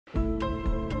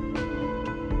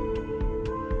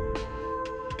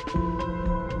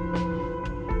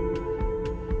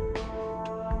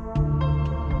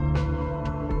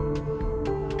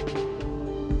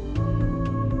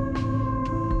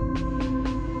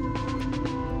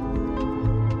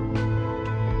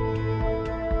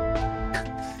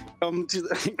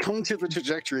come to the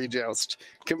trajectory joust.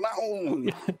 Come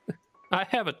on. I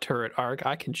have a turret arc.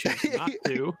 I can choose not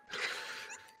to.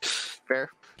 Fair,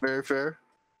 very fair.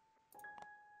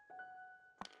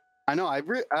 I know. I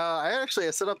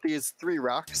set up these 3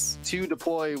 rocks to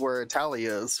deploy where Tally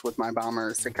is with my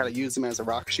bombers to kind of use them as a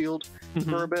rock shield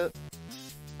for a bit.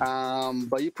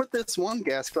 But you put this one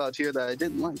gas cloud here that I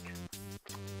didn't like.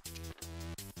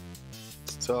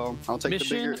 So I'll take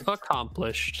Mission the bigger.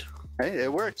 accomplished. Hey,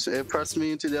 it worked. It pressed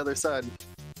me into the other side.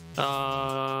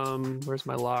 Where's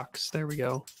my locks? There we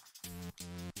go.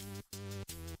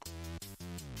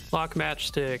 Lock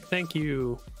matchstick. Thank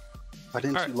you. Why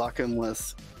didn't you lock him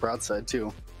with broadside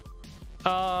too?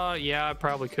 Yeah, I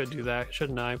probably could do that,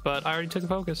 shouldn't I? But I already took a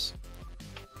focus.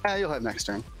 Yeah, you'll have next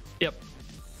turn. Yep.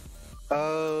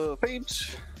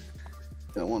 Page.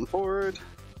 Got one forward.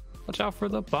 Watch out for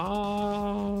the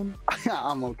bomb.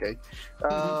 I'm okay.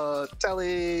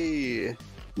 Tally.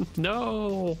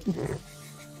 No.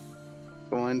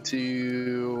 Going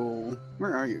to.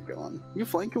 Where are you going? You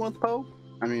flanking with Poe?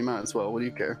 I mean, might as well. What do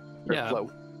you care? Or Yeah.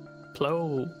 Plo.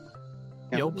 Plo.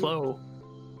 Yeah. Yo, Plo.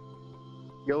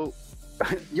 Yo.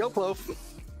 Yo, Plo.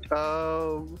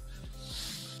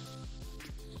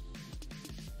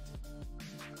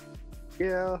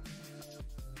 Yeah.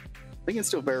 They can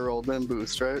still barrel roll, then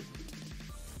boost, right?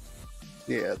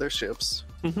 Yeah, they're ships.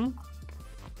 Mm-hmm.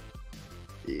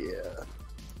 Yeah.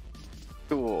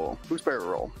 Cool. Who's barrel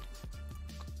roll?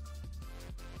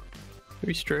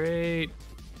 3 straight.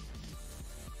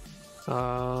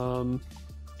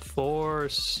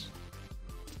 Force.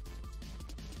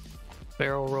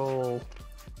 Barrel roll.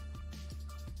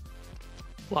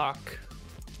 Lock.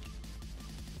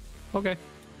 Okay.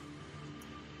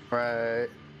 Right.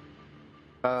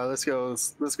 This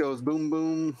goes boom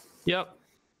boom. Yep.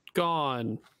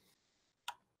 Gone.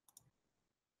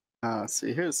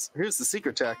 See, here's the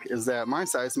secret tech is that my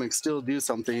seismic still do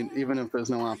something even if there's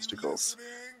no obstacles.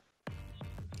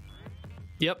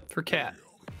 Yep, for cat.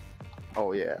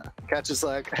 Oh yeah. Cat's just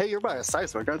like, hey, you're by a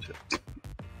seismic, aren't you?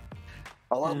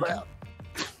 I love that.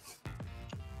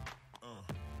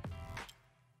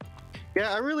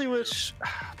 Yeah, I really wish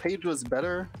Paige was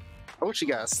better. I wish she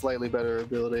got a slightly better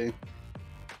ability.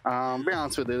 Be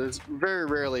honest with you, there's very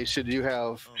rarely should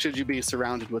you be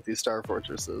surrounded with these star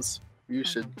fortresses. You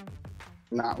should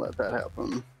not let that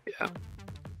happen. Yeah.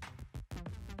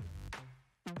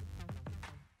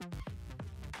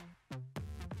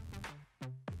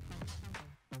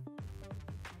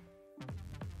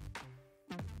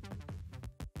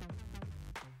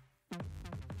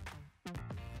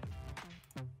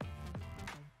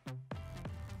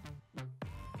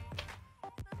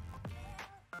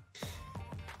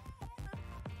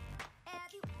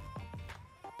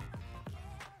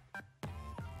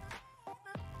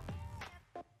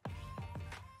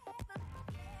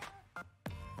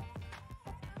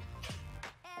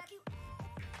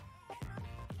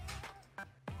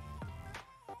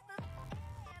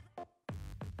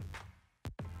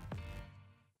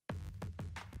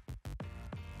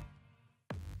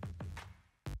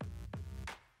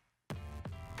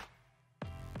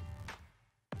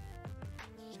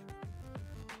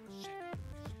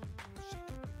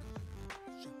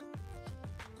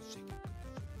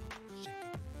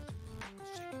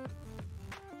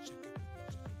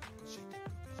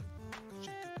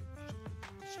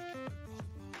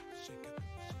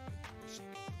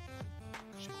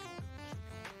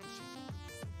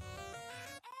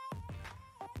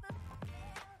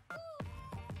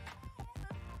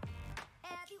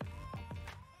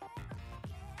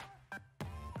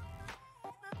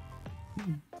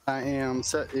 I am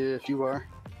set if you are.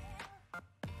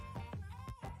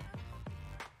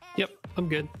 Yep, I'm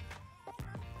good.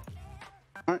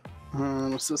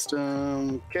 Alright,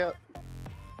 system cap.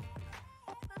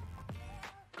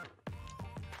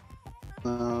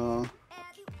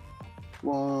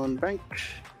 One bank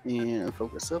and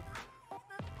focus up.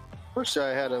 Wish I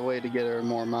had a way to get her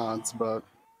more mods, but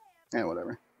yeah,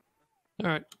 whatever. All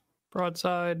right,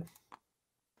 broadside.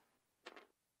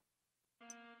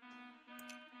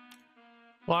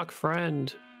 Lock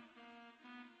friend.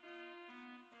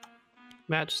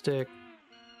 Matchstick.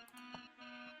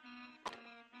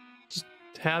 Just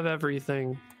have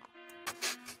everything.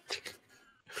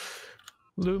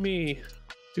 Lumi.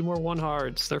 Do more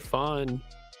 1-hards. They're fun.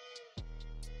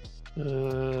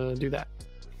 Do that.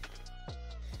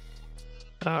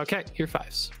 Okay, here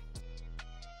 5s.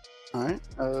 Alright,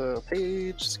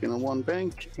 Paige is gonna 1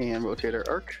 bank and rotate her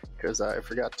arc because I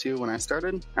forgot to when I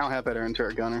started. I don't have better into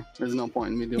her gunner. There's no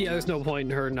point in me doing there's no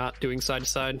point in her not doing side to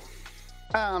side.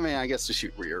 I mean, I guess to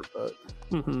shoot rear, but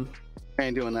I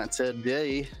ain't doing that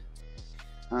today.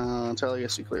 Tally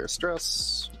gets to clear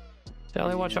stress.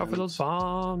 Tally, watch out for those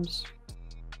bombs.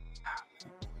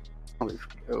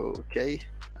 Okay,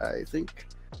 I think.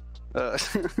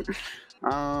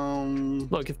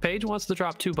 Look, if Paige wants to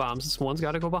drop 2 bombs, this one's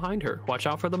got to go behind her. Watch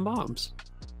out for the bombs.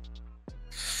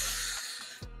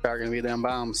 Are gonna be them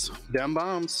bombs. Them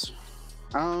bombs.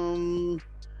 I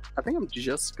think I'm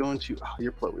just going to. Oh,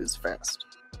 your flow is fast.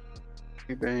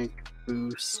 Bank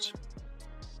boost.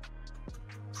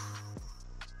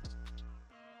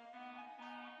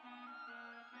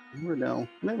 Never know.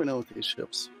 Never know with these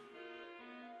ships.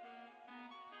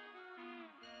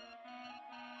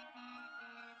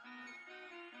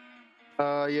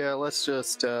 Yeah, let's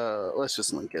just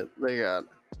link it.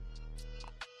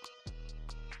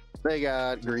 They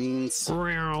got greens.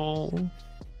 All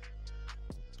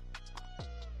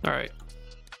right.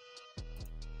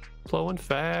 Flowing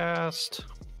fast.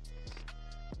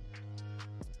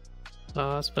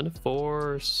 Spend a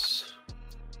force.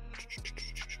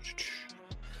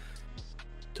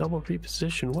 Double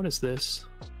reposition. What is this?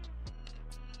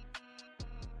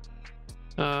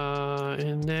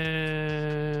 And then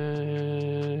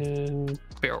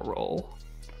barrel roll.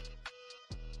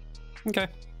 Okay.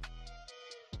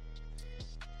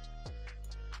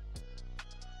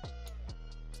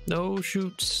 No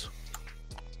shoots.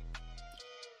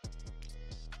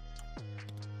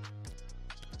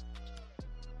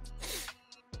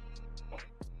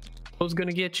 Who's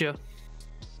gonna get you?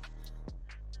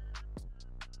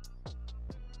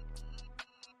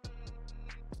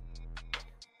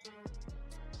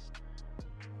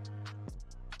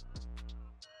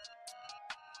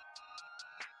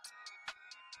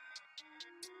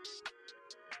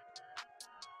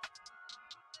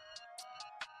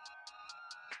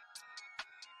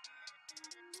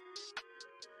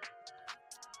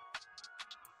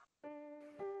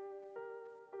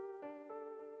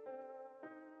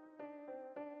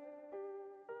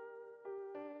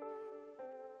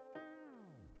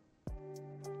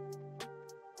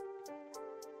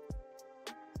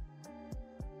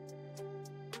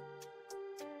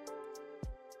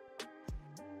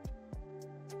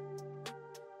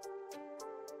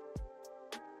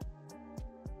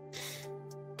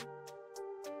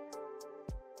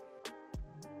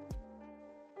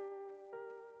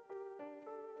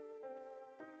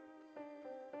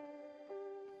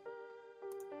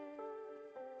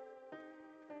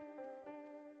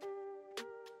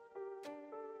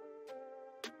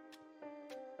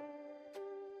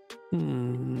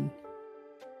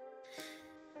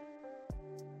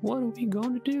 What are we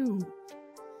going to do?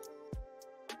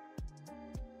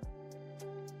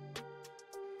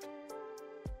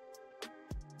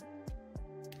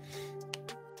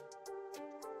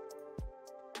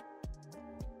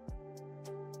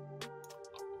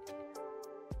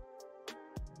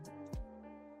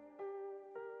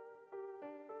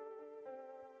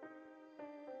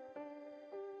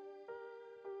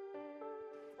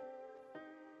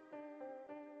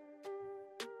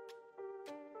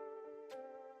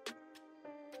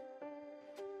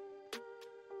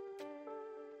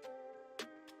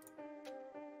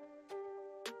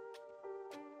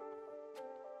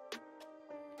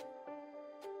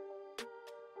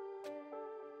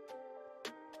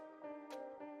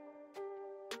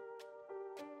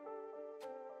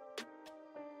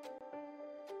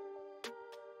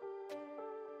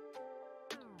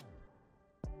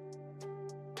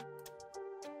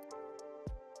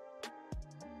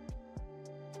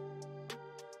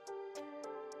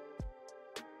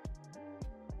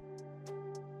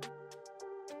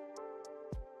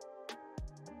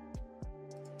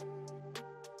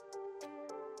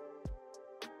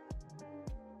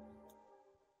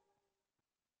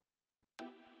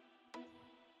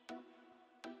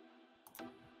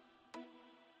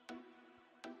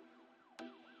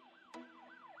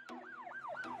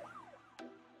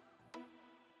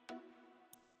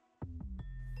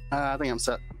 I think I'm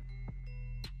set.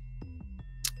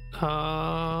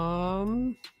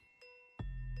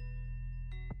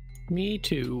 Me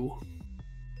too.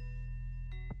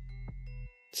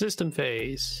 System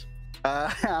phase.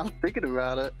 I'm thinking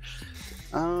about it.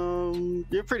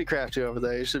 You're pretty crafty over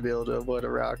there. You should be able to avoid a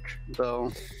rock,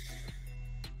 though.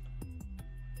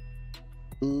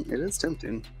 It is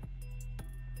tempting.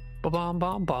 Bomb,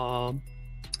 bomb, bomb.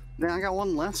 Now I got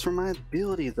one less for my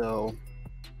ability, though.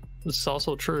 This is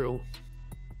also true.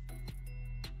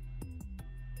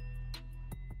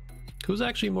 Who's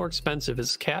actually more expensive?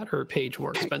 Is Cat or Paige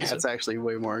more expensive? Cat's actually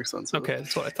way more expensive. Okay,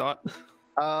 that's what I thought.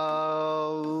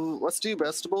 Let's do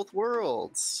best of both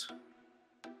worlds.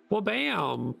 Well,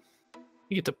 bam!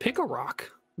 You get to pick a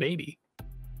rock, maybe.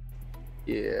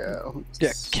 Yeah.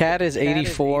 Yeah, Cat is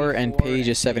 84 and Paige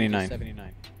is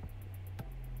 79.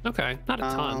 Okay, not a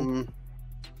ton.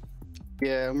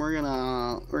 Yeah, and we're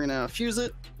gonna fuse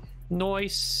it,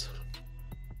 Noise.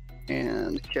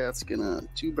 and Cat's gonna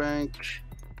 2-bank,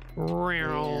 and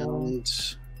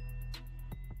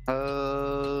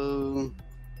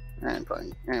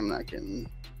I'm not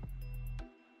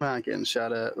getting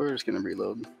shot at. We're just gonna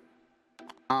reload.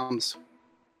 Bombs.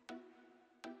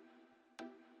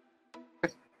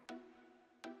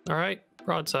 All right,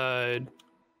 broadside.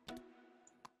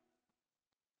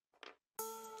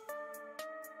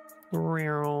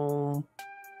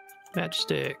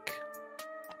 Matchstick.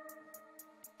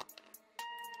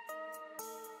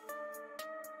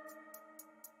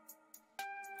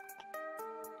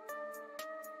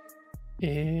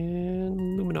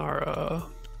 And Luminara.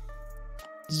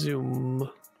 Zoom.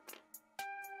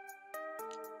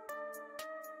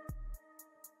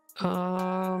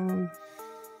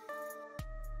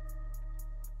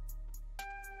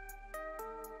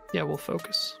 Yeah, we'll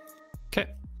focus.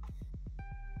 Okay.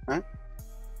 Alright.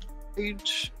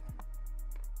 Page.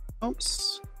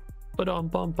 Oops. But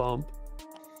bump.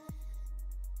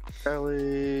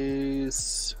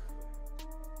 Ellie's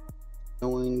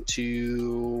going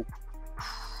to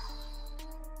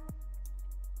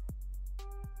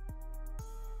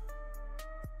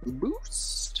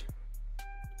boost.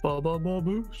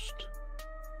 Boost.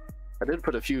 I did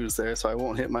put a fuse there, so I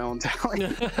won't hit my own tally.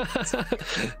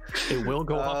 It will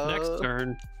go up next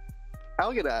turn.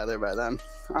 I'll get out of there by then.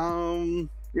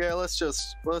 Yeah, let's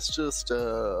just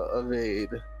evade.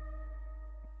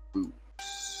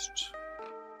 Boost.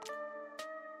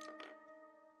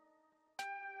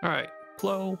 All right,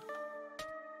 Plo.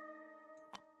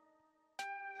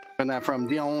 And that from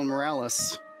Dion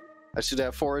Morales. I should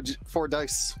have four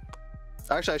dice.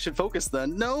 Actually, I should focus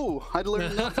then. No, I'd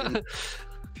learned nothing.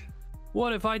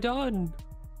 What have I done?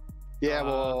 Yeah,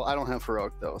 well, I don't have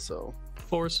heroic though, so.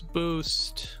 Force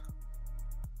boost.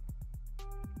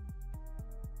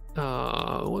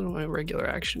 What is my regular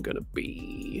action gonna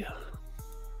be?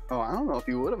 Oh, I don't know if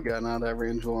you would have gotten out of that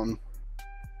range one.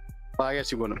 Well, I guess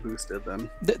you wouldn't have boosted then.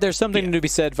 There's something to be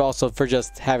said also for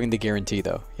just having the guarantee,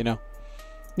 though. You know.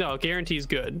 No, guarantee's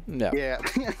good. No. Yeah.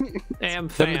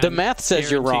 The math says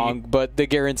you're wrong, but the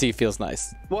guarantee feels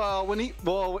nice. Well,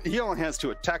 he only has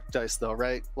 2 attack dice though,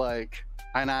 right? Like,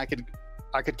 and I could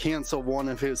cancel one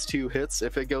of his 2 hits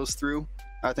if it goes through.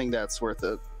 I think that's worth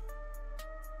it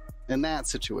in that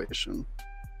situation.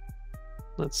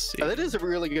 Let's see. That is a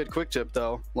really good quick tip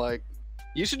though. Like,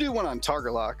 you should do one on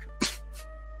target lock.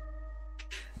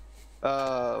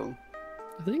 I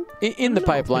think in the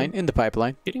pipeline. In the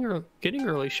pipeline. Getting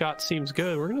early shot seems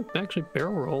good. We're gonna actually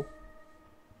barrel roll.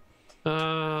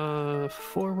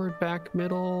 Forward, back,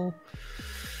 middle.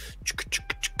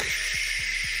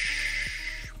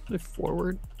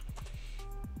 Forward.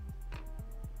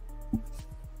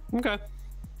 Okay.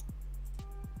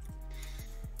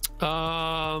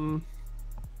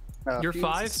 Your Fuse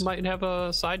 5 might have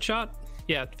a side shot.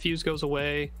 Yeah, fuse goes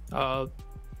away.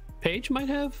 Page might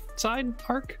have side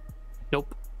arc.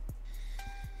 Nope.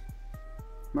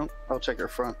 Nope. I'll check our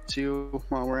front too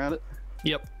while we're at it.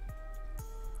 Yep.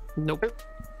 Nope.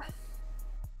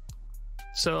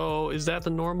 So is that the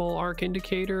normal arc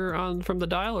indicator from the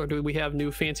dial, or do we have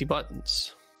new fancy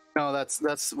buttons? No,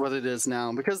 that's what it is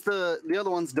now, because the other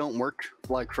ones don't work,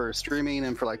 like for streaming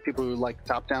and for like people who like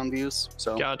top-down views.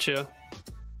 So Gotcha.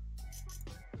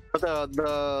 But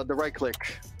the right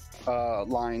click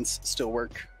lines still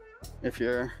work if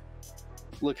you're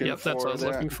looking. Yep, that's what I was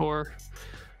looking for.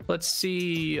 Let's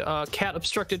see. Cat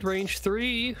obstructed range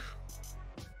 3.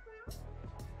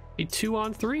 Be 2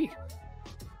 on 3.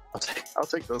 I'll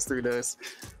take those 3 dice.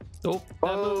 Nope.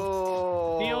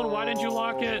 Oh, Dion, why didn't you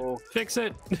lock it? Fix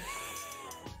it.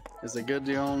 Is it good,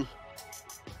 Dion?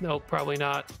 Nope, probably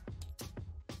not.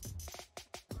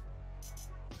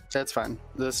 That's fine.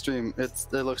 The stream, it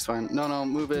looks fine. No,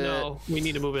 move it. No, we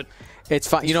need to move it. It's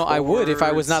fine. You know, I would if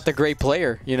I was not the great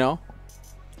player. You know.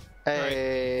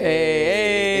 Hey,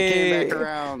 it came back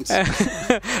around.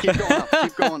 Keep going up.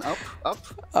 Keep going up.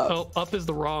 Oh, up is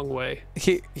the wrong way.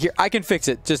 Here, I can fix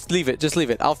it. Just leave it. Just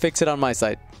leave it. I'll fix it on my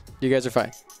side. You guys are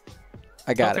fine.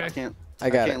 I got it. I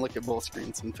can't look at both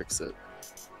screens and fix it.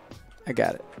 I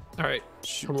got it. All right.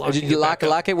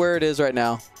 Lock it where it is right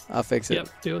now. I'll fix it. Yep,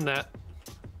 doing that.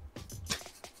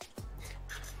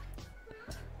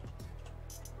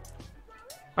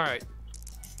 All right.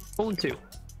 Rolling 2.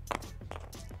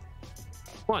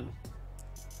 1.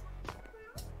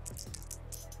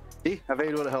 See,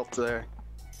 evade would have helped there.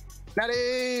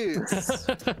 Natties!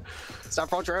 Stop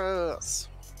fortress!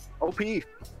 OP!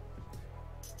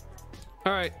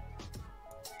 All right.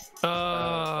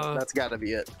 That's got to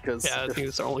be it. Because Yeah, I think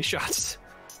it's our only shots.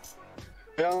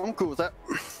 yeah, I'm cool with that.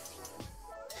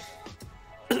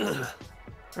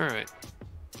 All right.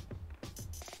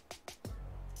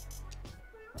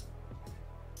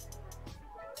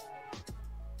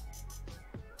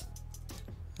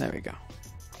 There we go.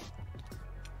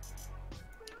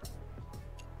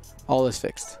 All is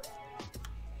fixed.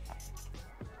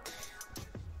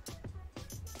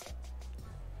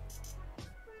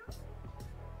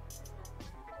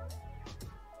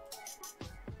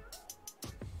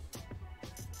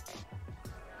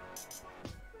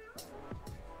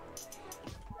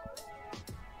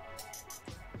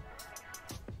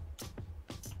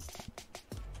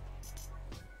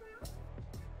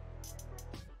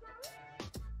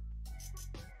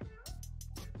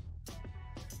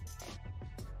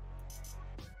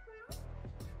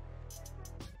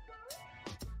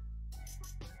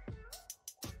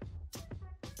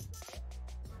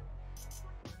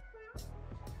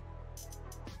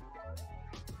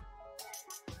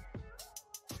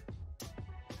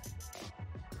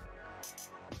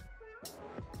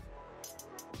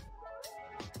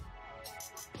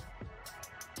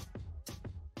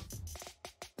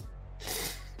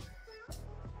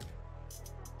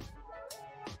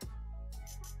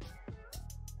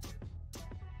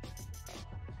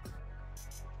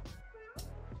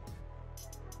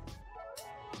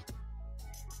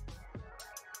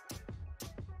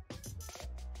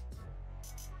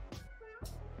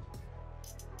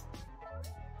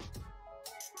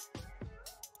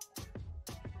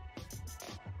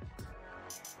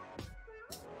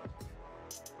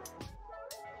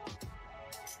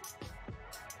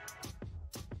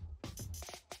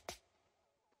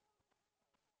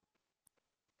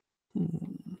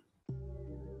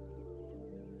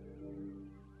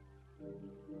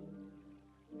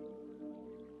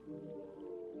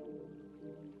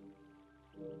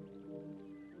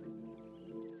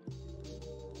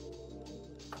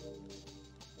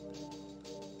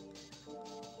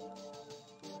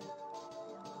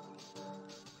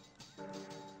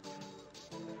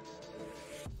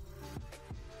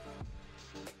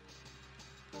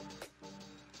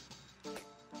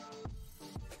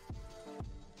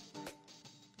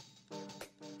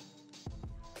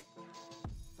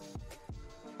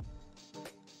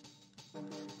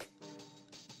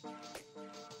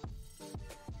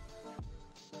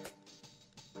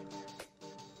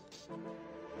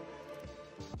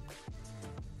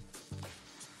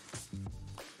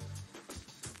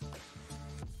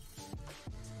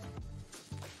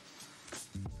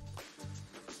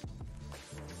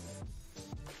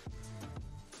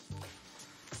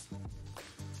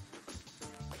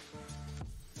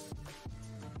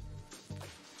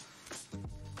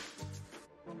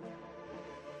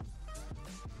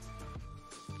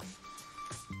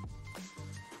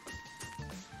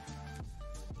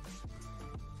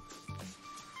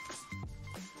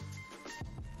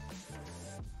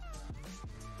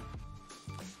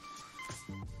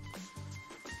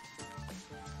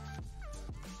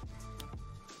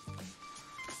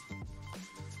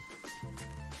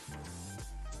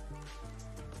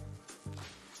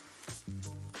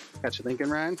 Got you thinking,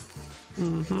 Ryan?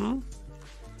 Mm-hmm.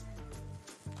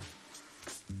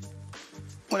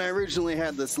 When I originally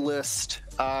had this list,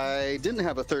 I didn't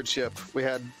have a third ship. We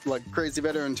had like crazy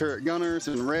veteran turret gunners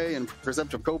and Ray and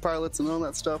perceptive co-pilots and all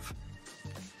that stuff.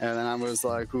 And then I was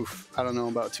like, oof, I don't know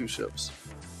about two ships.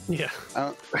 Yeah.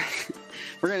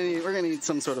 We're gonna need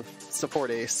some sort of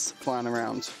support ace flying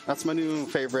around. That's my new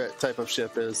favorite type of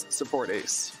ship, is support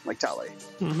ace, like Tali.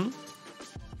 Mm-hmm.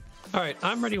 All right,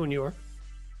 I'm ready when you are.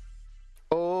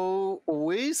 Oh,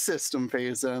 we system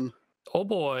phase in. Oh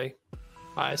boy,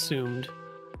 I assumed.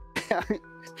 We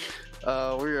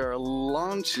are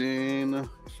launching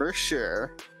for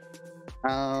sure.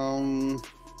 Probably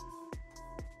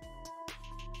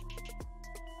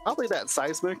that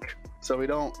seismic, so we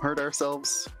don't hurt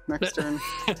ourselves next turn.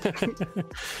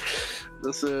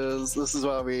 This is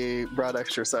why we brought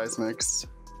extra seismics.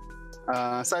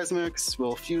 Seismics,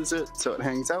 we'll fuse it so it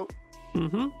hangs out.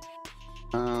 Mm-hmm.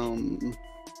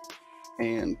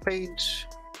 And Paige,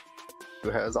 who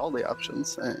has all the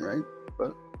options, right?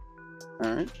 But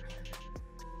all right.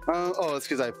 Oh, it's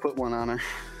because I put one on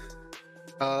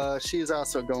her. She's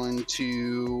also going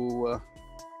to.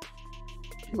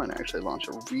 She might actually launch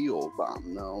a real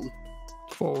bomb, though.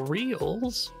 For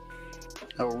reals?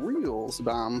 A reals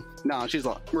bomb? No,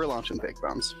 we're launching fake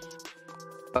bombs.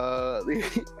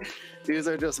 These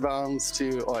are just bombs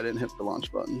to. Oh, I didn't hit the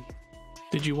launch button.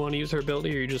 Did you want to use her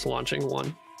ability, or are you just launching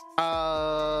one?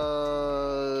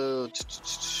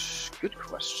 Good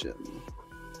question.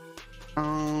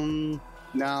 No.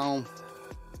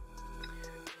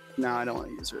 No, I don't want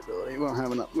to use her ability. We don't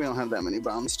have enough. We don't have that many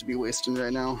bombs to be wasting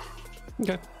right now.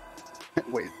 Okay.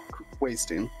 Wait,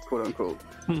 wasting, quote unquote.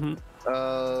 Mm-hmm.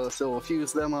 So we'll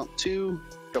fuse them up too.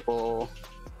 Couple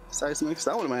seismics.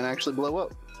 That one might actually blow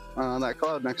up that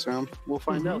cloud next round. We'll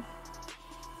find out.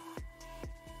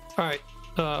 All right.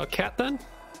 Cat then?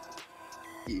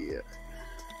 Yeah.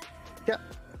 Yeah.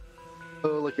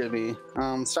 Oh, look at me.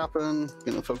 Stopping.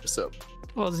 Gonna focus up.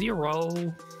 Well,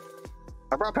 0.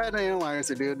 I brought pattern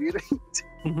analyzer, dude.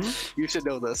 You should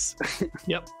know this.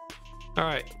 Yep. All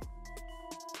right.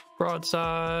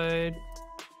 Broadside.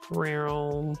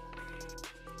 Round.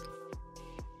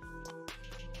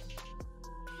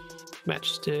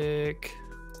 Matchstick.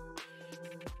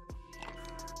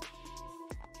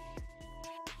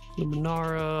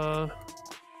 Luminara.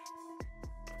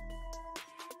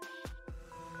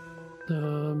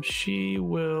 She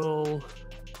will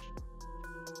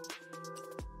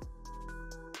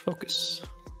focus.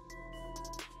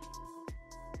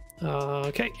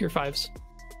 Okay, your 5s.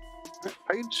 Right,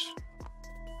 Paige.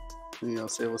 And I'll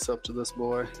say what's up to this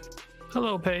boy.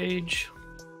 Hello, Paige.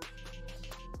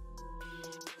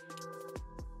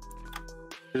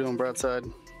 You're doing broadside.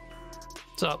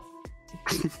 What's up?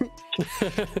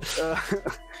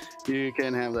 You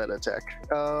can have that attack.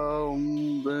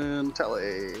 Then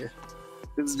Telly.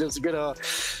 It's just gonna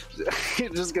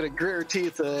grit her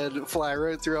teeth and fly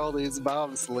right through all these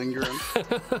bombs lingering.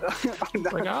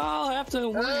 Like, I'll have to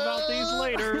worry about these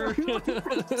later.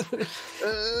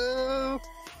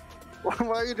 Why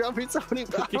are you dropping so many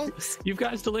bombs? You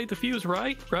guys delayed the fuse,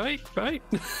 right? Right?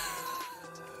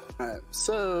 Alright,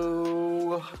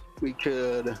 so we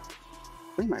could. I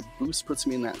think my boost puts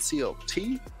me in that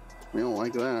CLT. I don't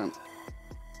like that.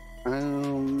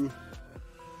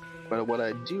 But what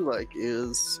I do like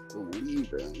is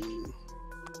leaving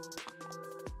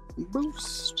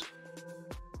boost.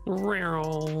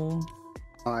 Oh,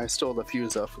 I stole the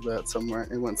fuse off of that somewhere.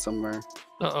 It went somewhere.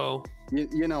 uh-oh.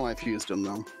 You know I fused them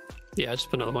though. Yeah, just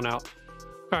put another one out.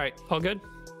 All right, all good?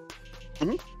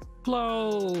 Mm-hmm.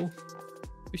 Flow.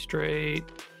 Be straight.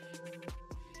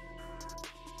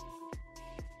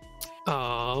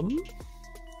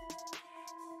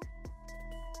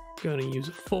 Gonna use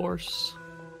a force.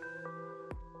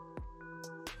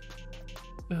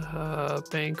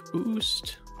 Bank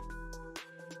boost.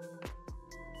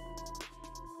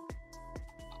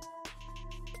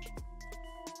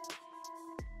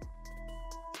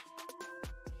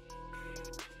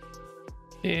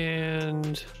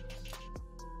 And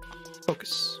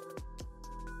focus.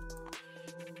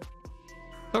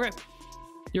 Okay.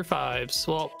 Your 5s.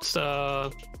 Well, it's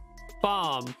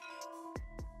bomb.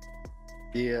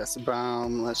 Yes,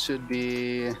 bomb. That should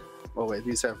be. Oh wait,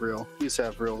 these have real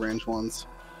range ones.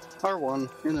 R1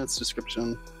 in its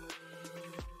description.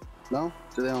 No,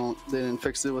 they didn't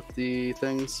fix it with the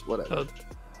things. Whatever.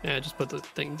 Yeah, just put the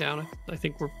thing down. I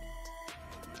think we're.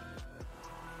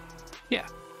 Yeah,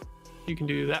 you can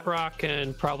do that rock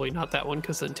and probably not that one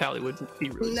because then Tally would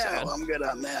be really sad. No, I'm good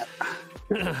on that.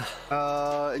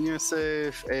 And you're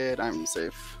safe, and I'm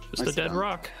safe. Just a dead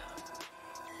rock.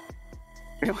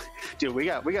 Dude, we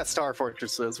got star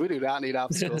fortresses. We do not need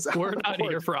obstacles. We're not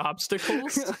here for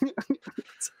obstacles.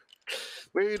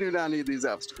 We do not need these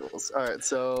obstacles. All right,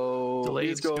 so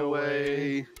Delays these go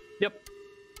away. Yep.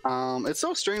 It's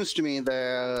so strange to me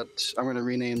that I'm going to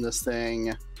rename this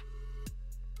thing.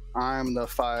 I'm the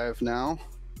 5 now.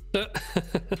 Give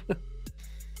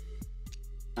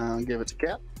it to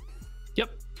Cat. Yep.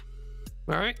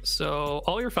 All right, so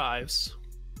all your 5s.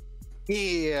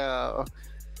 Yeah.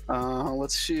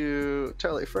 Let's shoot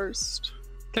Telly first.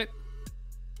 Okay.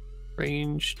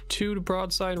 Range 2 to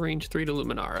broadside, range 3 to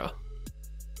Luminara.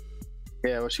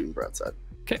 Yeah, we're shooting broadside.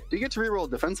 Okay. Do you get to reroll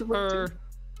defensively?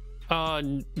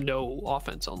 No,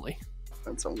 offense only.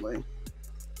 Offense only.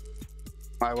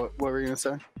 Why? What were you gonna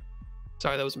say?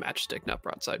 Sorry, that was matchstick, not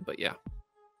broadside, but yeah.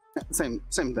 Same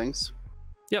things.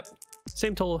 Yep.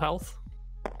 Same total health.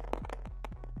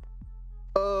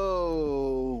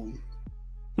 Oh.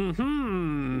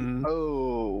 Mm-hmm.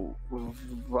 Oh.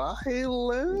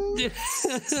 Violence?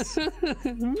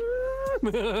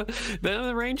 Then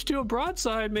the range to a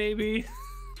broadside, maybe.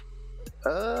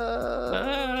 No,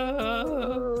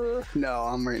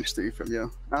 I'm range 3 from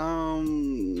you. A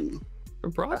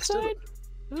broadside?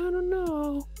 I don't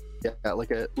know. Yeah,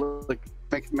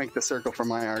 make the circle for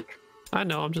my arc. I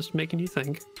know, I'm just making you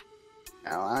think.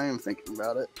 Now I am thinking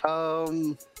about it.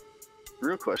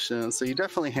 Real question. So you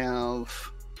definitely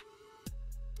have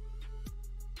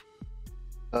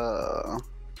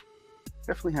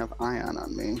ion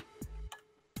on me.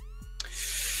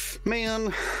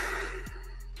 Man,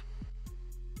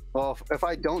 Well, if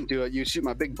I don't do it, you shoot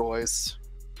my big boys.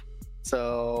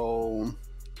 So,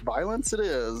 violence it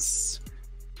is.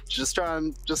 Just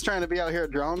trying to be out here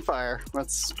drawing fire.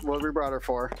 That's what we brought her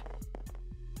for.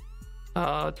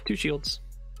 2 shields.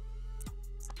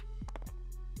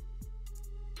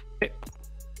 Okay.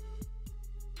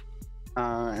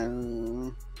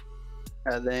 And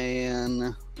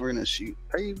then we're gonna shoot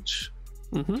Paige.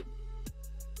 Mm-hmm.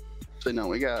 So no,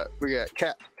 we got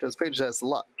Cat because Paige has a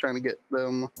lot trying to get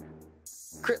them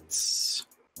crits.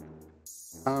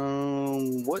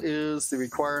 What is the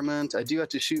requirement? I do have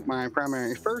to shoot my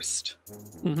primary first.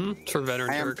 Mm-hmm. For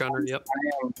veteran turret gunner. Yep.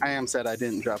 I am sad I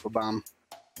didn't drop a bomb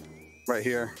right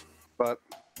here, but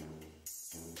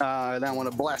that one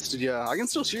have blasted you. I can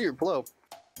still shoot your blow.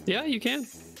 Yeah, you can.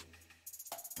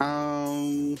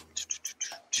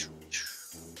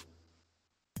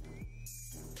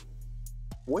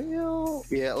 Well,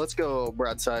 yeah, let's go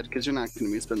broadside because you're not going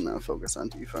to be spending that focus on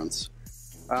defense.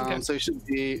 Okay. So you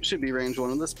should be range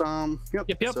 1 of this bomb. Yep.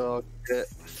 Yep. So get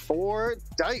 4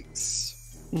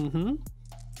 dice. Mm-hmm.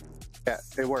 Yeah,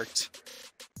 it worked.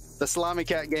 The Salami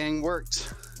Cat gang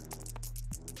worked.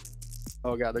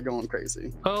 Oh god, they're going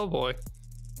crazy. Oh boy.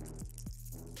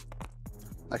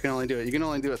 I can only do it. You can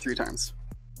only do it 3 times.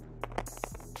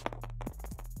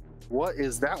 What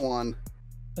is that one?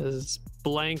 Is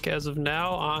blank as of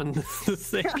now on the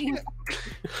thing.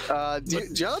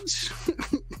 Judge?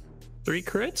 3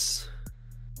 crits?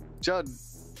 Judd,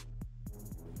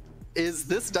 is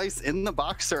this dice in the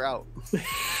box or out?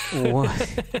 What?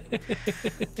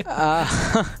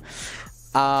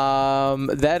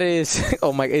 That is,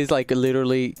 oh my, it's like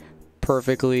literally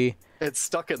perfectly It's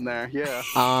stuck in there, yeah.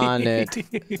 on it.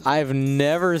 I've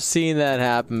never seen that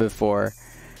happen before.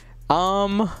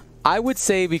 I would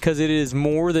say because it is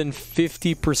more than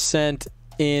 50%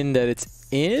 in that it's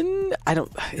in. I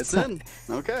don't. It's not, in.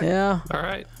 Okay. Yeah. All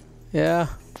right. Yeah.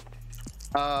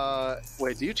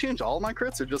 Wait, do you change all my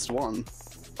crits or just one?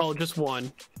 Oh, just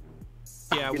 1.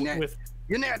 Yeah,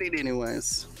 You're nattied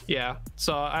anyways. yeah.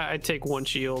 So I take 1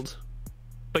 shield.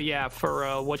 But yeah, for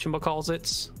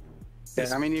whatchamacallits.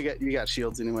 Yeah, I mean you got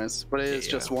shields anyways, but it is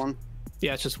just 1.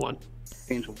 Yeah, it's just 1.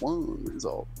 Change 1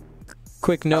 result.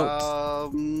 Quick note.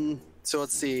 So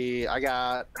let's see. I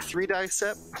got 3 dice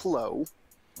at Plow.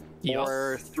 Yep.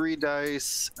 Or 3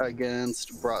 dice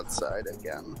against broadside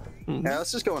again. Mhm. Yeah,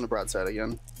 let's just go into broadside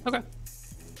again. Okay.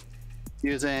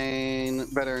 Using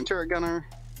veteran turret gunner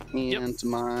and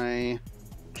my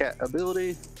cat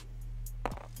ability.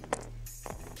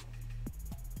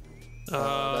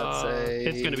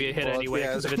 It's going to be a hit anyway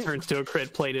because if it turns to a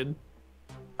crit plated.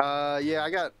 Yeah,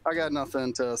 I got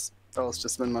nothing else to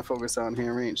spend my focus on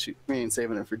here. We ain't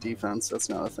saving it for defense. That's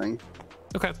not a thing.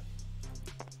 Okay.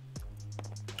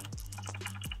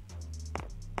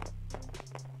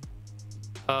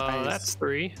 Nice. That's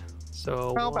 3.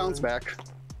 So I'll bounce back.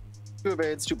 2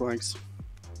 evades, 2 blanks.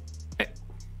 Okay.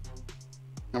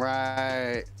 All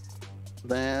right.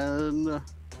 Then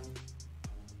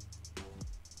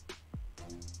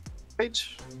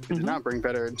Paige, who did not bring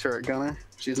veteran turret gunner.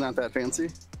 She's not that fancy.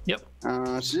 Yep.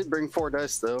 She did bring 4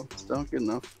 dice though. Still good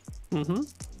enough. Mm-hmm.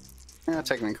 Yeah,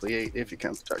 technically 8 if you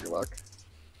count the target lock.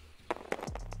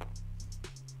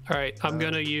 All right. I'm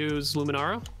going to use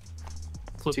Luminara.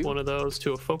 Flip 2? one of those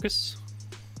to a focus.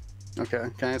 Okay.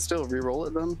 Can I still re-roll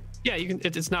it then? Yeah, you can.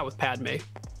 It's not with Padme.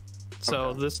 So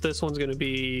Okay. this one's going to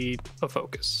be a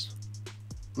focus.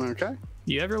 Okay.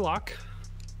 You have your lock.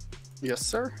 Yes,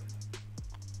 sir.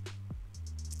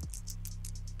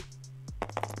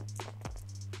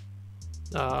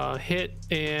 Hit,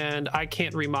 and I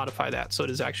can't remodify that, so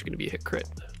it is actually going to be a hit crit.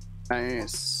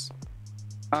 Nice.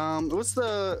 What's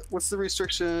the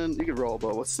restriction? You can roll,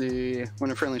 but what's the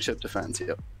when a friendly ship defends?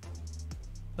 Yep.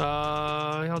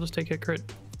 I'll just take hit crit.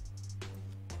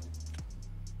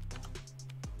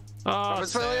 Oh,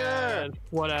 Promise failure! sad.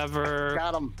 Whatever.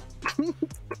 Got him.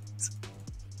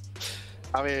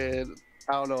 I mean,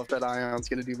 I don't know if that ion's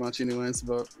gonna do much anyways,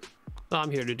 but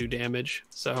I'm here to do damage,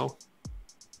 so.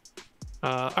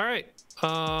 All right.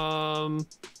 Plo.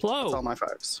 it's all my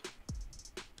 5s.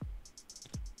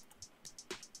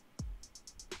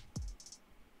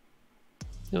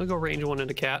 I'll go range 1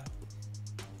 into cat.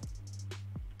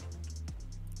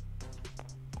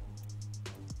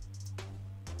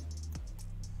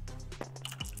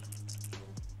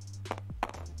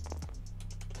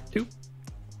 Two.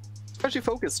 Especially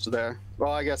focused there.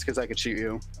 Well, I guess because I could shoot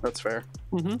you. That's fair.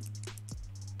 Mm-hmm.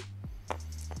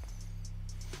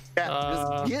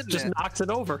 Yeah, Just knocks it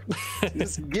over.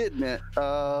 Just getting it.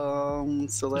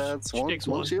 So that's She takes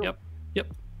one shield. Yep.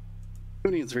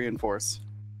 Who needs reinforce?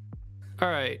 All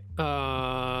right.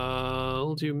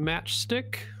 We'll do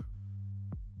matchstick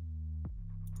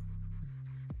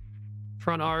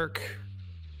front arc,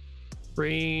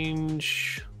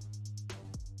 range.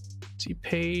 See,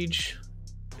 page.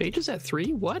 Page is at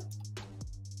 3? What?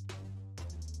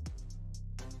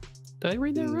 Did I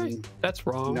read that right? That's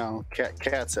wrong. No,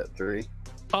 cat's at 3.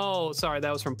 Oh, sorry,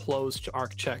 that was from Plo's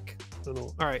arc check.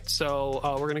 All right, so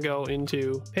we're gonna go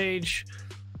into page.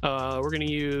 We're gonna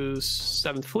use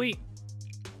 7th Fleet,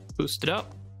 boost it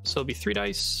up, so it'll be 3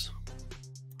 dice.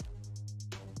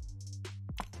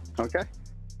 Okay,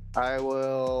 I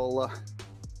will.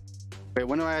 Wait,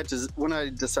 when do I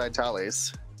decide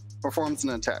tallies? Performs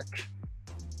an attack.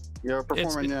 You're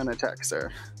performing an attack,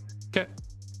 sir. Okay.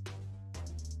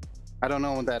 I don't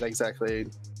know what that exactly.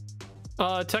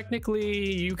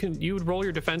 Technically, you would roll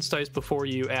your defense dice before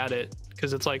you add it,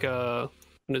 because it's like a.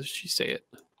 When does she say it?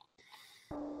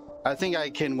 I think I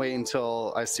can wait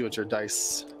until I see what your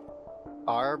dice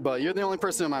are, but you're the only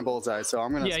person in my bullseye, so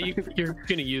I'm gonna. Yeah, you're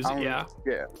gonna use it. Yeah.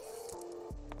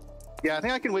 Yeah, I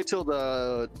think I can wait till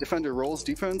the defender rolls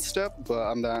defense step, but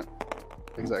I'm not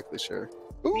exactly sure.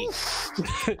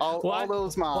 all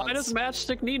those mods. Why does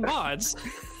Matchstick need mods?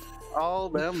 All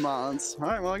them mods. All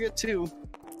right, well I get 2.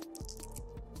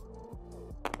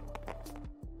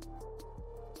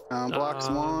 Blocks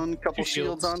 1, couple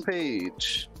shields on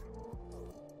page.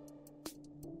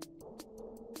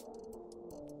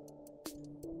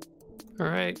 All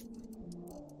right.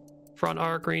 Front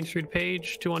arc, range through the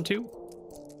page, 2 on 2.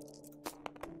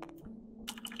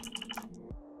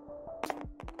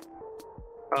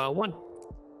 One.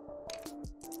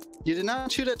 You did not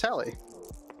shoot at Tally.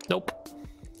 Nope.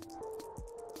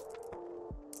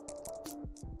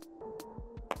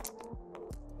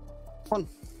 One.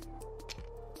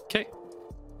 Okay.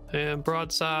 And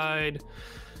broadside.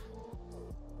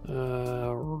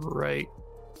 Right.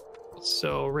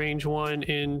 So range 1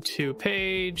 into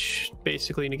page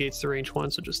basically negates the range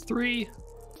 1, so just 3.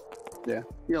 Yeah.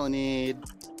 You only need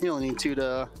 2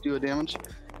 to do a damage.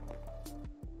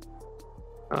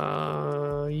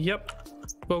 Yep.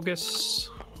 Bogus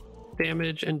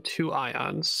damage and 2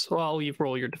 ions. Well, you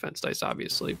roll your defense dice,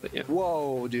 obviously, but yeah.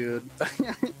 Whoa, dude.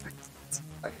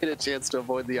 I get a chance to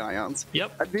avoid the ions.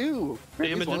 Yep. I do.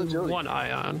 Damage and 1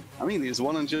 ion. I mean, these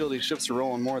 1 agility shifts are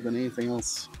rolling more than anything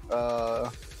else.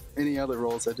 Any other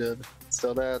rolls I did.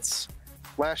 So that's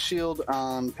last shield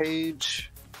on page.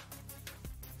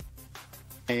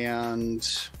 And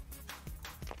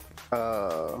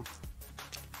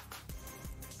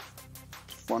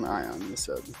 1 ion, you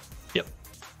said. Yep.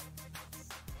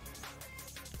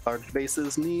 Large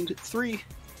bases need 3.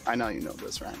 I know you know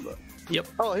this, Ryan, but. Yep.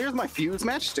 Oh, here's my fuse.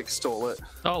 Matchstick stole it.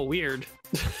 Oh, weird.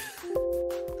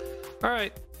 All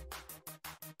right.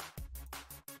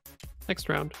 Next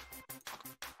round.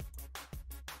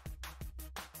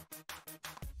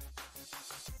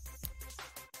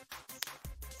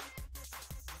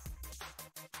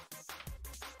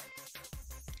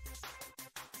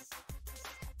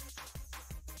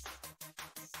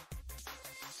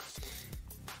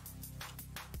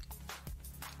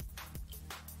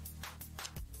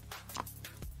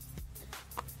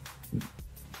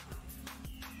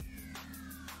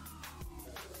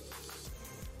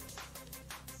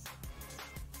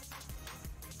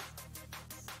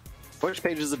 Which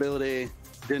page's ability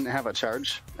didn't have a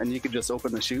charge and you could just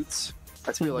open the chutes?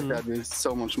 I feel like that'd be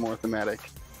so much more thematic.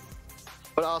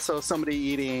 But also, somebody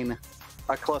eating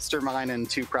a cluster mine and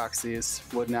 2 proxies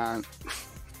would not.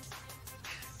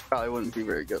 Probably wouldn't be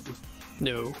very good.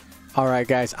 No. All right,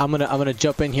 guys, I'm gonna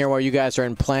jump in here while you guys are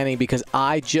in planning because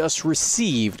I just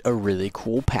received a really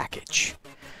cool package.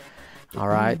 All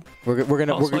right, we're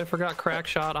gonna. Also, I forgot crack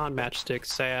shot on Matchstick.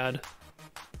 Sad.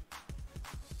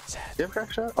 You have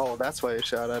crack shot? Oh, that's why you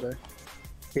shot at it.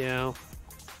 Yeah.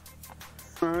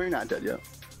 Oh, you're not dead yet.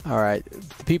 All right,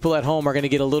 the people at home are gonna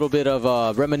get a little bit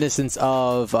of reminiscence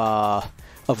of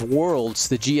Worlds,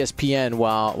 the GSPN,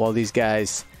 while these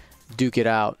guys duke it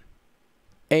out.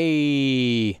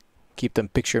 Hey, keep them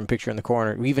picture in picture in the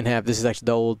corner. We even have, this is actually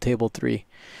the old table 3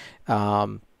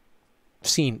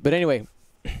 scene. But anyway,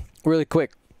 really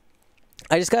quick,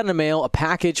 I just got in the mail a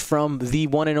package from the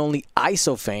one and only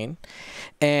Isophane,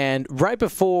 and right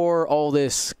before all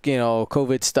this,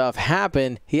 COVID stuff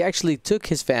happened, he actually took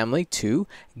his family to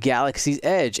Galaxy's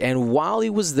Edge, and while he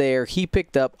was there, he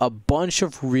picked up a bunch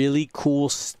of really cool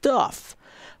stuff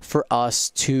for us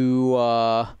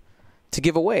to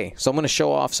give away. So I'm going to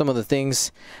show off some of the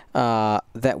things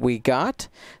that we got.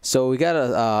 So we got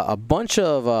a bunch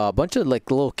of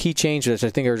like little keychains, which I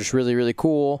think are just really, really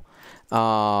cool.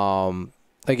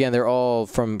 Again, they're all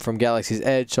from Galaxy's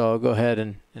Edge, so I'll go ahead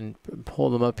and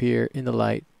hold them up here in the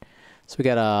light. So we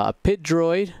got a pit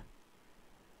droid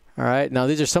All right, now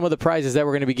these are some of the prizes that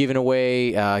we're going to be giving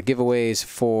away, giveaways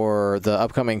for the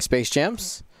upcoming Space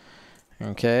Jams.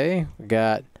 Okay, we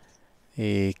got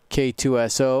a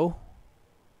K2SO,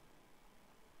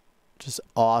 which is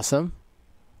awesome.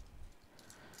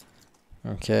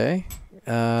 Okay,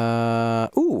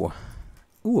 ooh,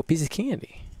 a piece of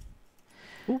candy.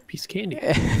 Ooh, piece of candy.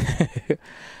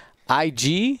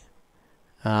 IG,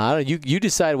 you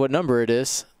decide what number it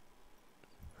is.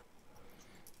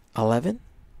 11.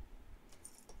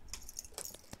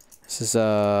 This is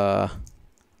a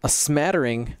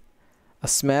smattering.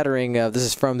 This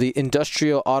is from the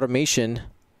Industrial Automation.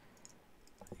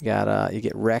 You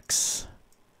get Rex,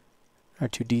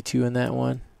 R2D2 in that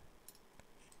one.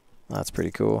 That's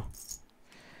pretty cool.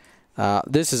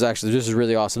 This is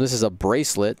really awesome. This is a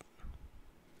bracelet.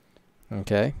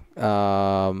 Okay. It's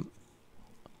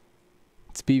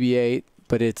BB-8,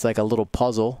 but it's like a little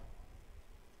puzzle.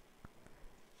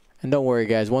 And don't worry,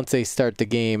 guys. Once they start the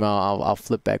game, I'll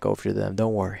flip back over to them.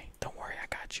 Don't worry. I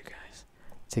got you guys.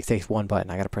 It takes one button.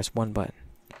 I gotta press one button.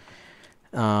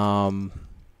 So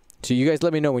you guys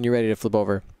let me know when you're ready to flip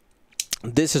over.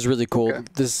 This is really cool. Okay.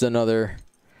 This is another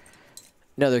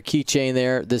keychain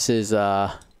there. This is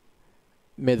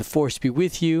May the Force be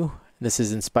with you. This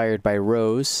is inspired by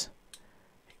Rose.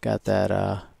 Got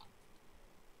that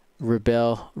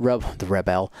rebel.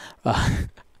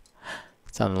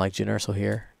 Sounding like Jyn Erso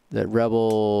here. That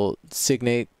rebel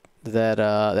signet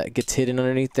that gets hidden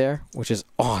underneath there, which is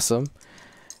awesome.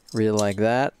 Really like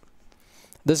that.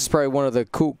 This is probably one of the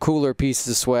cooler pieces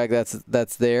of swag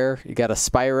that's there. You got a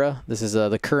Spira. This is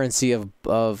the currency of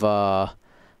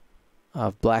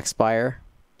Black Spire.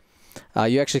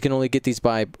 You actually can only get these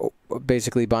by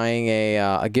basically buying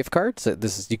a gift card. So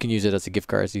you can use it as a gift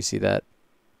card. So you see that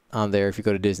on there if you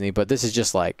go to Disney. But this is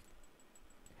just like,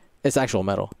 it's actual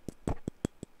metal.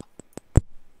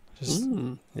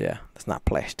 Yeah, it's not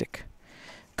plastic.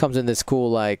 Comes in this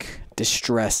cool like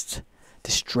distressed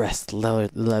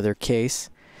leather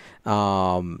case.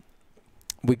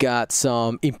 We got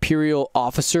some Imperial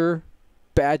officer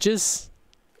badges,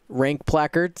 rank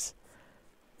placards,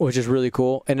 which is really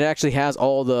cool. And it actually has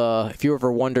all the, if you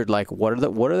ever wondered like what are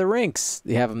the ranks,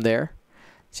 you have them there.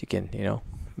 So you can,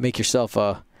 make yourself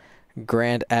a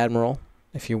Grand Admiral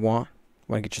if you want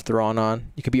to get your Thrawn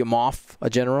on. You could be a Moff, a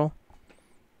general.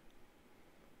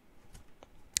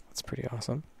 That's pretty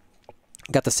awesome.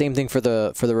 Got the same thing for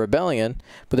the Rebellion,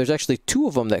 but there's actually 2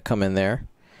 of them that come in there.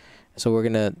 So we're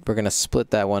gonna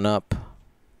split that one up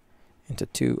into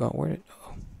 2. Oh, did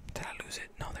I lose it?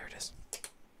 No, there it is.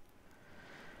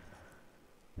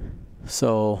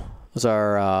 So those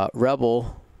are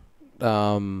Rebel,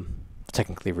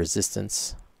 technically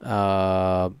Resistance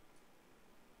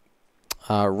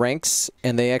ranks,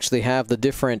 and they actually have the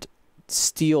different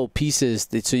steel pieces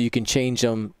so you can change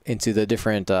them into the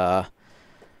different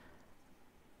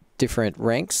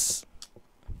ranks.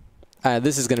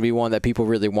 This is going to be one that people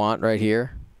really want right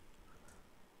here.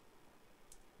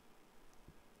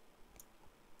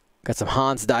 Got some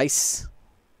Hans dice,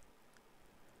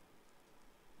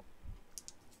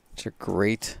 which are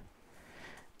great.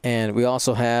 And we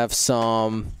also have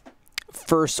some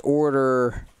First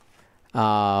Order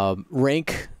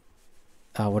rank.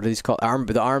 What are these called? The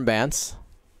armbands.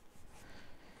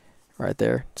 Right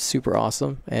there. Super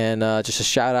awesome. And just a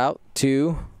shout out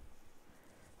to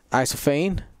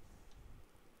Isophane.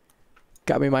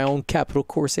 Got me my own Capital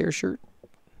Corsair shirt.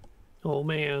 Oh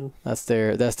man. That's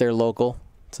their local.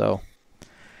 So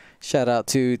shout out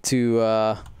to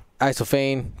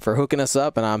Isophane for hooking us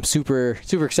up, and I'm super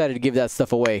excited to give that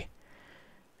stuff away.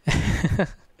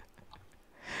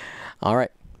 All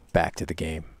right, back to the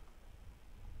game.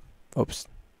 Oops.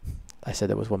 I said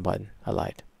there was one button. I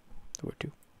lied. There were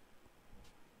 2.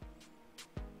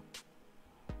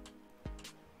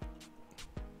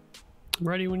 I'm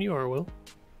ready when you are, Will.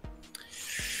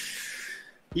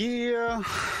 Yeah,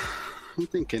 I'm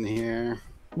thinking here.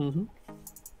 Mm-hmm.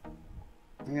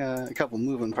 I got a couple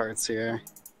moving parts here.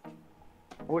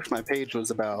 I wish my page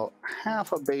was about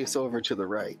half a base over to the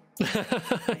right.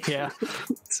 Yeah.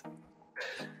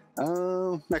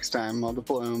 Next time I'll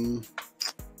deploy them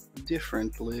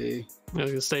differently. I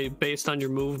was gonna say, based on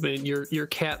your movement, your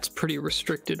cat's pretty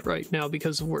restricted right now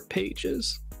because of where Paige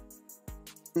is.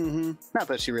 Not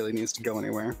that she really needs to go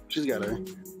anywhere. She's got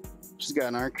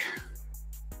an arc.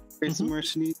 Based on where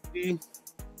she needs to be.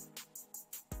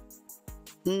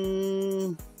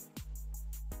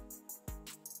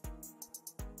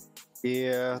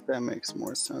 Yeah, that makes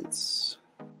more sense.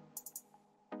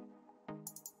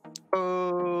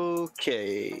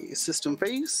 Okay, system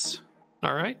phase.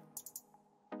 All right.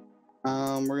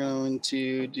 We're going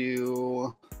to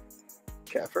do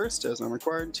cat first, as I'm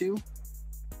required to.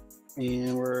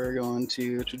 And we're going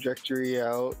to trajectory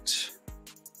out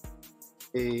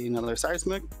another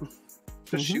seismic.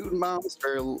 Just shooting bombs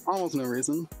for almost no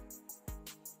reason.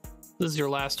 This is your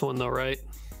last one, though, right?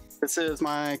 This is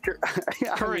my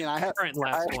current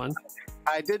last one.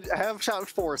 I have shot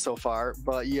 4 so far,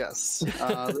 but yes,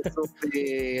 this will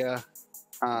be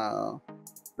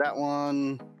that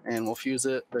one, and we'll fuse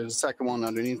it. There's a second one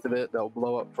underneath of it that'll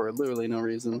blow up for literally no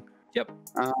reason. Yep.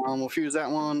 We'll fuse that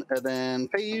one, and then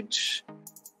Paige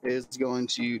is going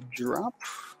to drop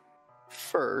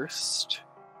first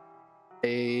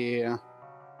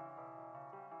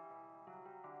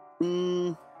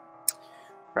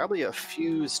probably a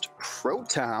fused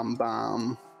proton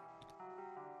bomb.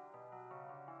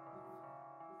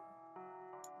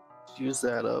 Fuse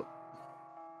that up.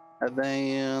 And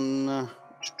then,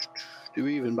 do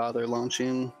we even bother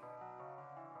launching?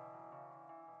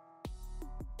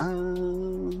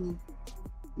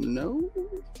 No.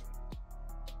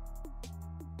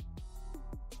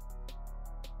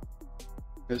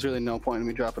 There's really no point in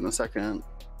me dropping a second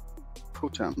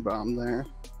proton bomb there.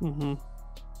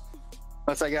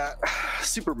 Unless I got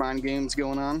super mind games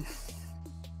going on.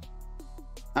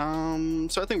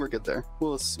 So I think we're good there.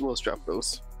 We'll just drop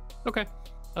those. Okay.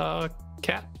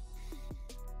 Cat.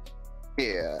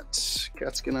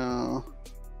 Cat's gonna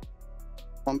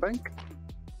one bank.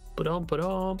 Ba-dump.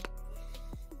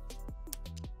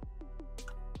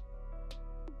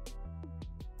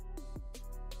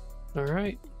 All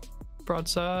right.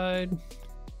 Broadside.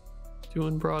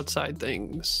 Doing broadside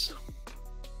things.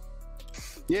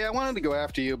 Yeah, I wanted to go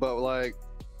after you, but like,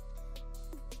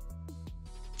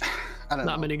 I don't know.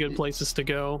 Not many good places to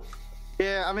go.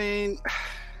 Yeah, I mean,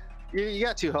 you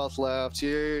got 2 health left.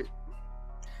 You're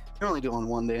only doing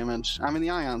 1 damage. I mean, the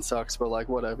ion sucks, but like,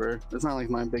 whatever. It's not like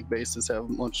my big bases have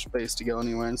much space to go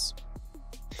anyways.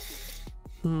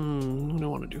 What do I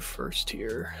want to do first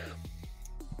here?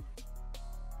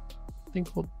 I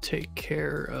think we'll take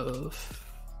care of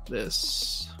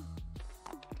this.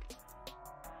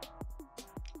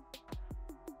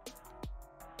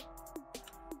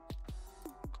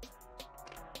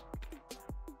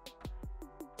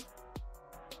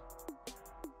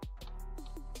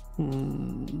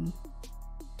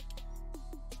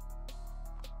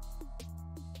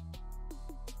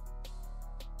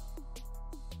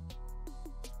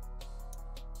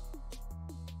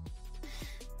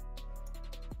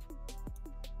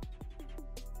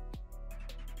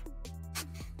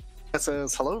 It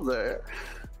says hello there.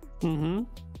 We're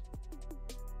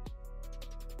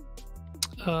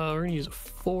gonna use a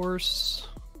force.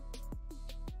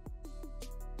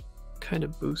 What kind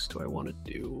of boost do I want to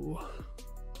do?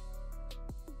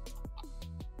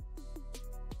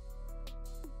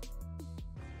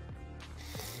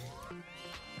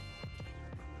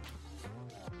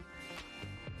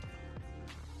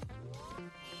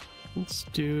 Let's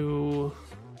do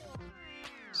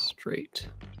straight.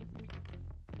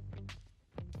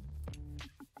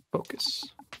 Focus.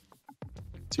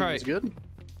 Seems Alright. good.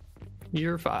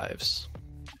 Year 5s.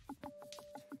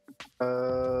 I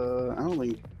don't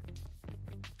think.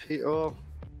 Oh,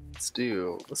 let's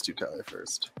do Tyler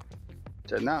first.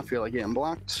 Did not feel like getting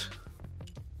blocked.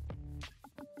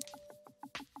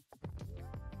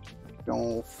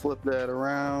 Gonna flip that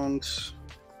around.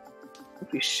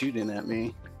 What's he shooting at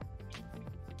me?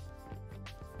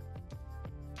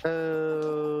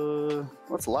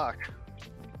 What's lock?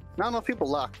 Not enough people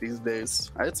lock these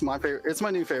days. It's my favorite. It's my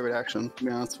new favorite action, to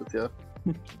be honest with you.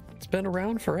 It's been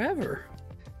around forever.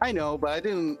 I know, but I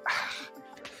didn't.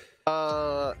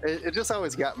 It just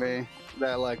always got me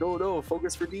that like, oh no,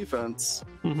 focus for defense.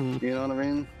 You know what I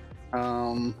mean?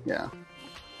 Yeah.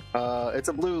 It's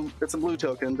a blue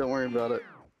token. Don't worry about it.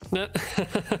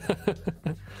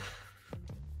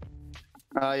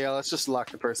 Yeah, let's just lock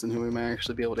the person who we may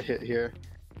actually be able to hit here,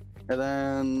 and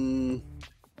then.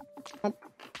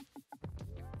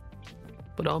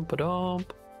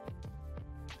 Ba-dump.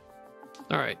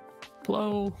 All right,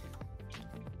 blow.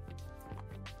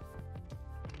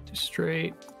 Do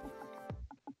straight.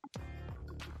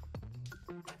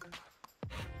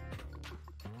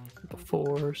 The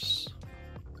force.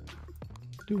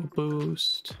 Do a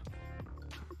boost.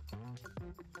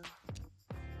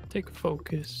 Take a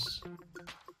focus.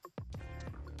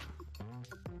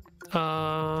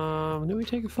 Do we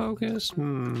take a focus?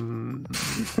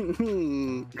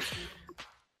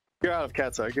 You're out of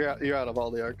Cat's arc. You're out of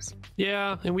all the arcs.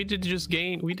 Yeah, and we did just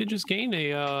gain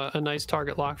a nice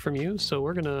target lock from you, so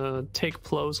we're gonna take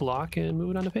Plo's lock and move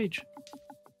it on the page.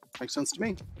 Makes sense to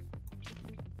me.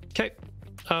 Okay.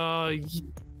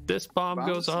 This bomb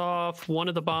Bombs? goes off. One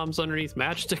of the bombs underneath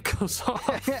Matchstick goes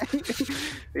off.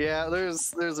 Yeah,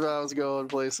 there's bombs going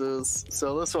places.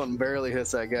 So this one barely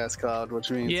hits that gas cloud, which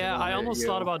means Yeah, I almost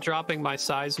thought about. about dropping my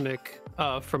seismic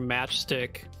from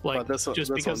Matchstick, like But this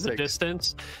just because of the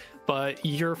distance. But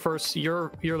you're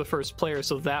the first player,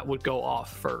 so that would go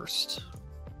off first.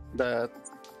 But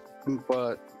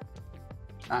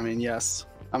I mean, yes,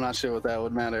 I'm not sure what that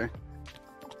would matter.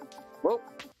 Whoa.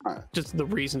 Just the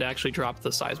reason to actually drop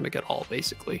the seismic at all,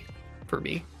 basically, for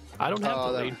me. I don't have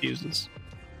delayed fuses.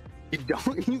 You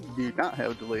do not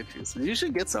have delayed fuses. You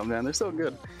should get some, man. They're so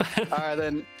good. All right,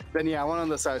 then yeah, one of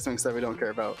the seismics that we don't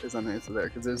care about is underneath of there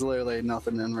because there's literally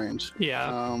nothing in range.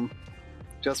 Yeah.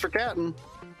 Just for catting.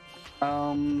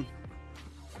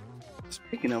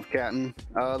 Speaking of catting,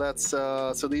 that's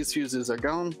so these fuses are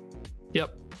gone.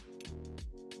 Yep.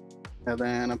 And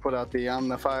then I put out the I'm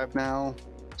the 5 now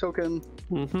token.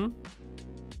 Mm-hmm.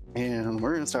 And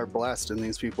we're gonna start blasting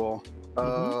these people.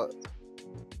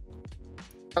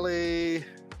 Ellie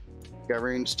got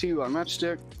range 2 on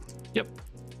Matchstick. Yep.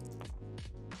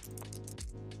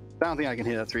 I don't think I can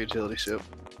hit a 3 agility ship.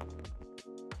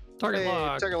 Target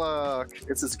lock. Target lock.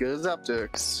 It's as good as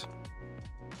optics.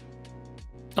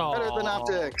 Better than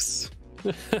optics.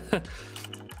 It's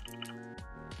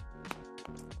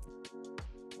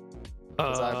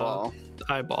eyeball.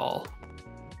 Eyeball.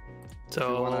 So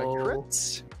You want to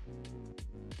crit?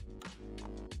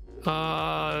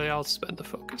 I'll spend the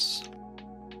focus.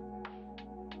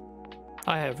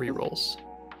 I have rerolls.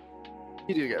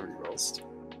 You do get rerolls.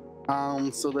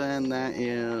 So then that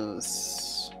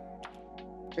is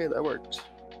okay. That worked.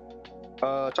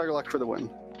 Target lock for the win.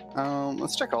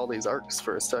 Let's check all these arcs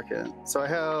for a second. So I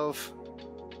have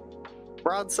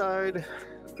broadside,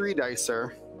 3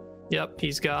 dicer. Yep,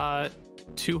 he's got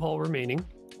 2 hull remaining.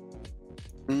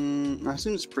 That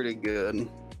seems pretty good.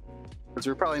 Because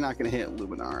we're probably not going to hit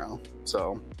Luminaro.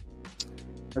 So,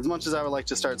 as much as I would like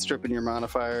to start stripping your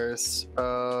modifiers,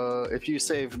 if you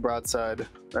save broadside,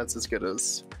 that's as good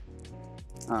as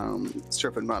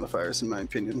stripping modifiers, in my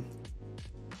opinion.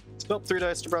 So, 3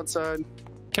 dice to broadside.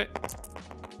 Okay.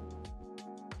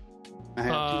 I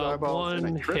have 2 eyeballs and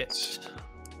one a crit. hit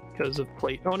because of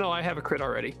plate. Oh no, I have a crit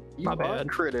already. You My are bad.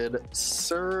 critted,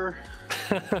 sir.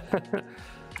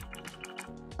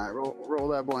 All right, roll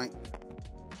that blank.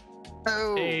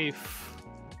 Oh. Safe.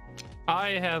 I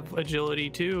have agility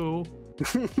too.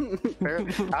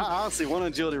 Honestly, one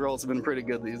agility rolls have been pretty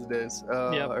good these days.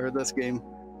 Or this game.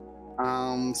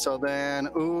 So then,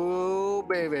 ooh,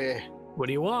 baby. What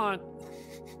do you want?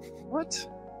 What?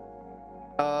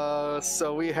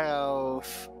 So we have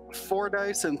 4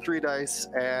 dice and 3 dice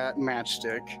at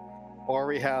Matchstick, or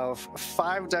we have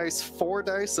 5 dice, 4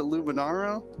 dice at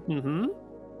Luminaro. Mm-hmm.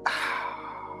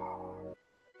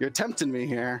 You're tempting me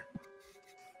here.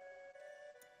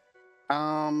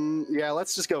 Yeah,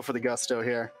 let's just go for the gusto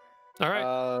here. All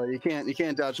right. You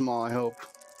can't dodge them all, I hope.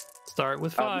 Start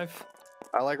with 5.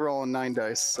 I like rolling 9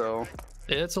 dice, so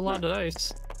It's a lot of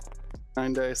dice.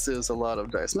 9 dice is a lot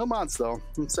of dice. No mods though.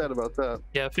 I'm sad about that.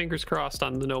 Yeah, fingers crossed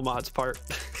on the no mods part.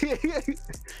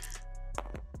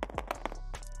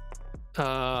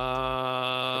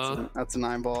 That's an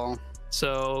eyeball.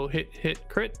 So hit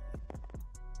crit.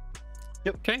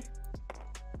 Yep. Okay.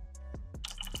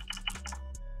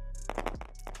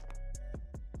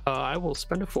 I will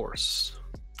spend a force.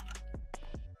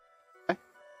 Okay.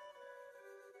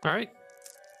 All right.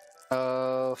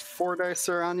 4 dice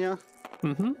are on you.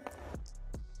 Mm-hmm.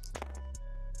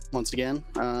 Once again,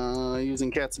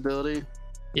 using Cat's ability.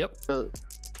 Yep.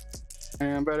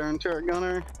 And better turret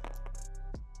gunner.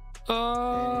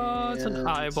 It's an And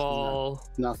eyeball.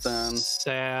 Nothing.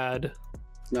 Sad.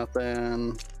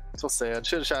 Nothing. So sad.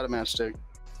 Should have shot a Matchstick.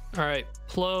 All right.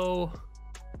 Plow.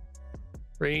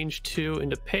 Range 2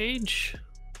 into page.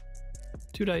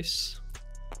 2 dice.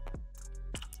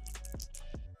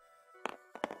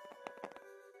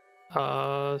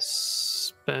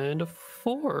 Spend a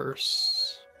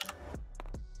force.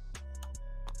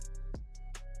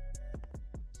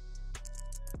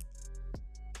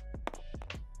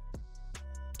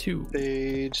 Two.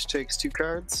 Page takes 2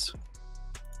 cards.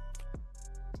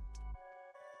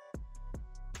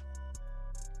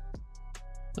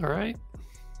 All right.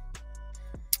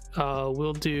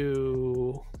 We'll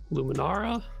do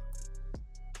Luminara.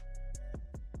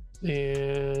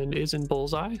 And is in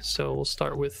bullseye, so we'll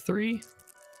start with 3.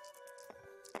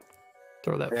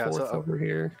 Throw that 4th over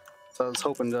here. So I was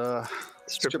hoping to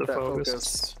Strip the that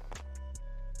focus.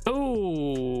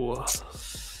 Oh,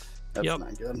 That's Yep.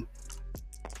 not good.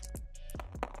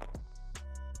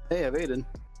 Hey, evaded.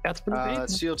 that's been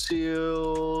evaded.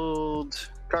 Shield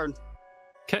card.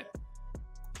 Okay.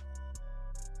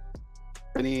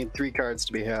 I need 3 cards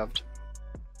to be halved.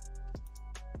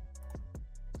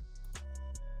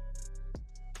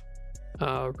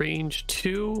 Range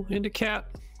 2 into cat.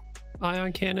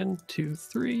 Ion cannon 2,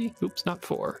 3. Oops, not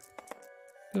 4.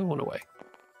 Go 1 away.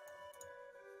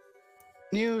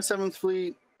 New 7th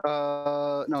fleet.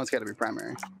 No, it's got to be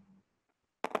primary.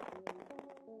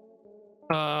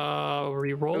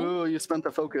 Reroll. Oh, you spent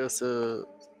the focus.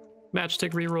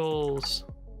 Matchstick rerolls.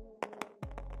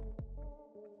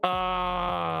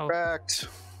 Correct.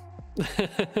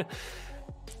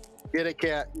 Get it,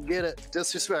 cat. Get it.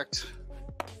 Disrespect.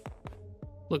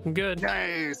 Looking good.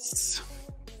 Nice.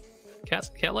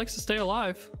 Cat likes to stay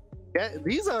alive. Yeah,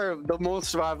 these are the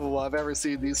most survivable I've ever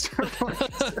seen these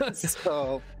turtles.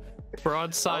 So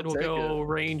Broadside will go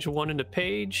range 1 into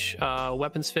page.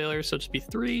 Weapons failure, so just be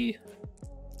 3.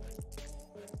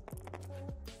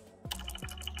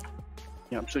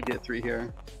 Yep, should get 3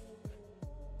 here.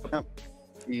 Yep,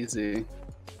 easy.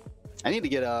 I need to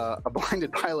get a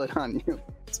blinded pilot on you.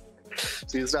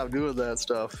 So you stop doing that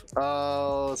stuff.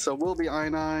 So we'll be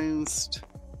ionized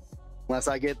unless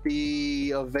I get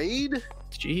the evade.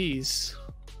 Jeez.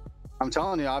 I'm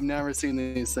telling you, I've never seen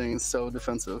these things so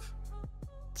defensive.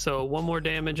 So 1 more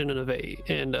damage and an evade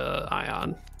and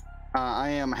ion. I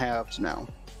am halved now.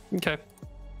 Okay.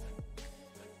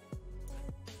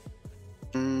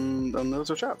 And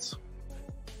those are shots.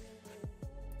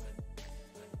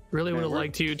 Really would have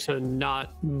liked you to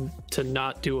not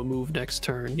do a move next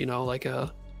turn. You know, like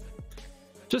a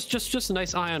just a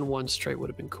nice ion 1 straight would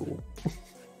have been cool.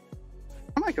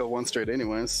 I might go 1 straight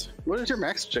anyways. What is your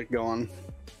max check going?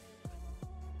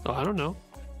 Oh, I don't know.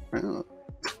 I don't know.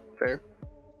 Fair.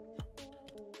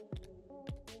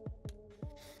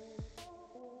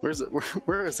 Where's it?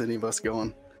 Where is any of us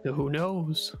going? Who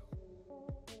knows?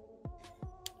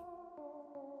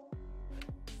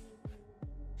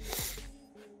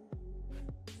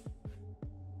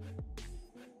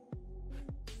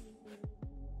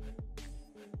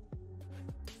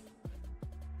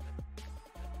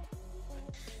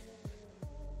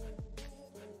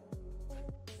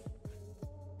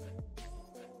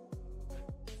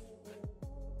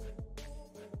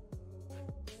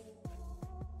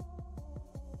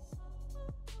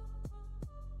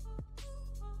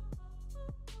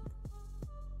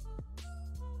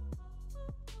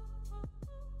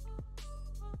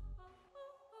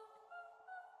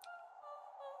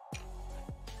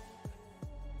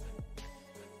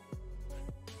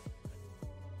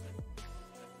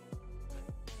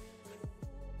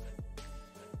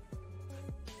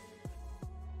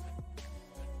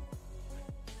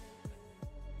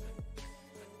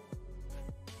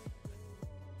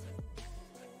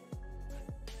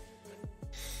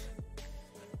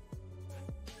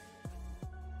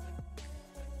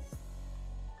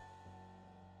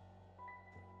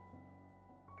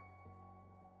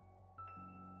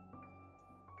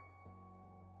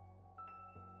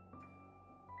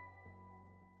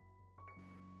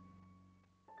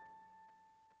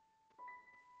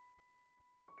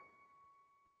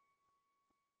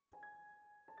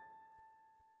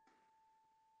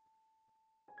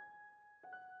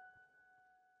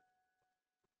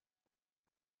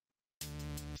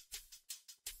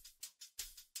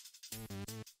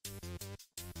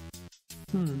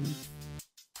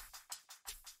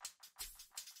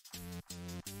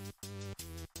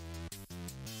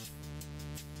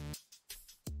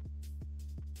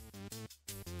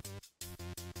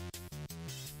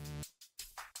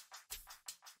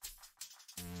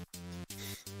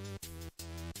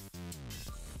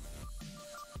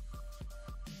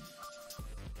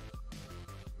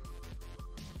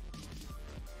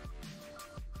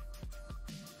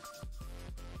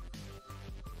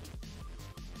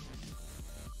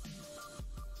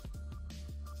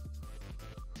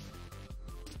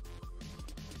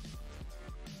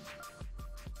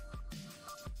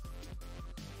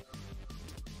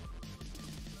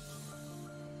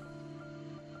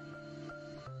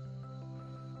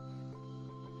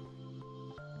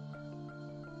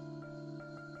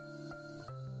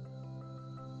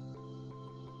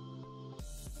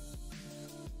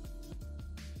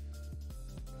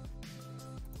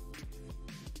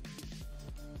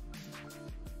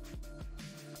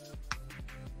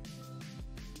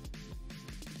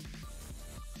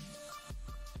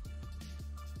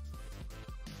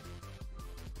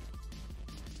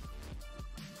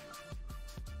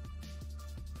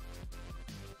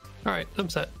 All right, I'm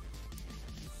set.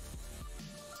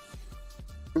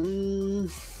 I'm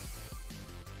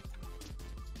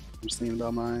just thinking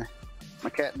about my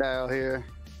cat dial here.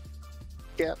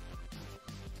 Cat.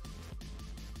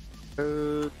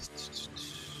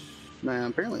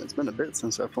 Man, apparently it's been a bit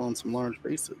since I've flown some large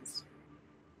bases.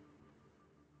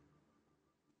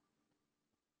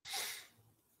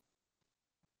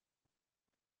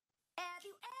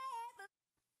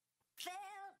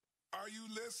 Are you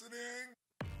listening?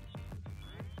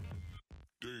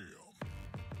 Damn.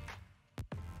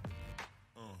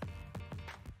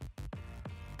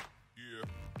 Yeah.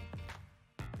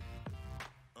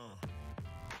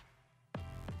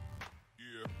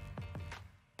 Yeah.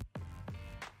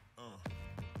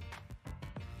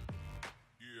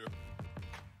 Yeah.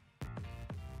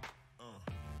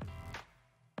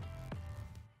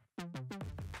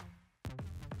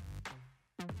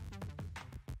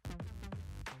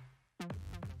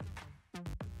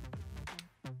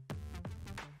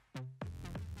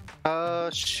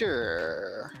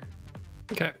 Sure.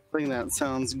 Okay. I think that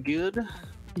sounds good.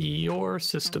 Your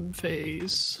system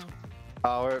phase.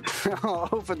 I'll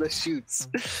open the chutes.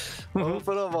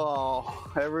 Open them all.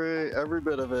 Every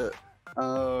bit of it.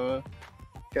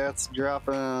 Cat's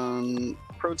dropping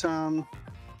proton.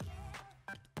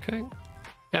 Okay.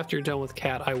 After you're done with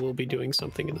Cat, I will be doing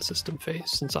something in the system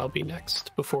phase since I'll be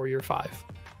next before you're 5.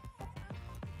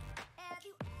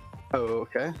 Oh,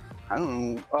 okay. I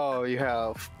don't know. Oh, you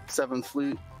have 7th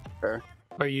Fleet. Fair.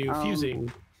 Are you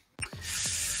fusing?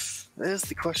 That is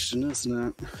the question, isn't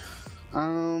it?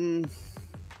 I'd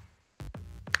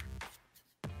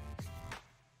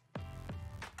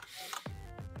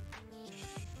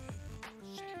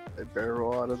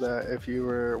barrel out of that if you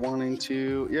were wanting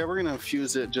to. Yeah, we're gonna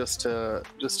fuse it just to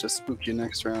spook you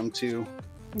next round too.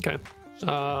 Okay.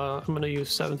 I'm gonna use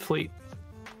 7th Fleet.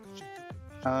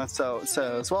 So it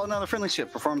says, well, another friendly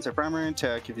ship performs a primary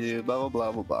attack if you blah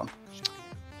blah blah blah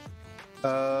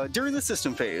blah. During the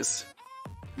system phase,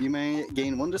 you may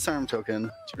gain 1 disarm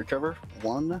token to recover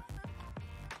 1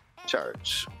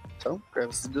 charge. So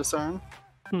grabs the disarm,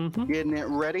 getting it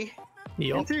ready.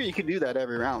 Yep. In theory, you could do that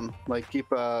every round. Like keep,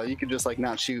 you could just like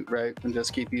not shoot, right, and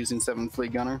just keep using 7th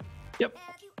Fleet Gunner. Yep.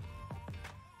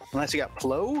 Unless you got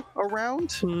Plo around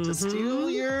to steal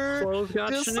your Plo's got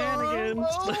disarm. shenanigans.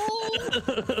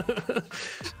 Oh!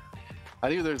 I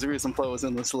knew there's a reason Plo was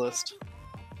in this list.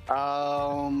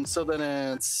 So then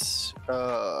it's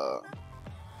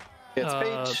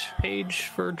Page. Page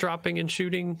for dropping and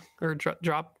shooting, or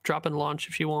drop and launch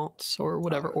if you want, or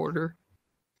whatever order.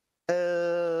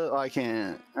 I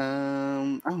can't.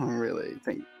 I don't really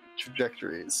think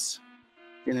trajectories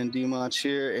gonna do much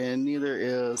here, and neither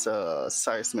is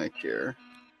seismic here.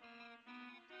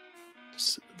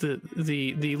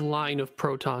 The line of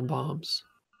proton bombs.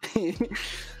 You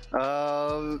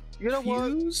know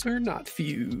what? Fused or not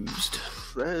fused?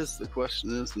 That is the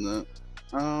question, isn't it?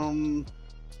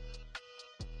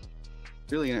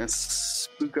 Really gonna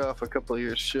spook off a couple of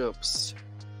your ships.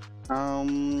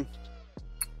 We're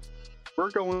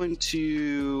going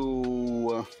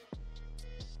to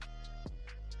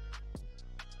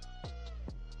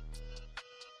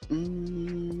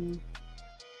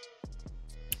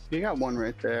you got 1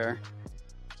 right there.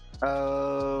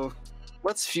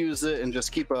 Let's fuse it and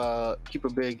just keep a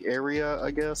big area,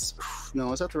 I guess.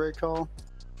 No, is that the right call?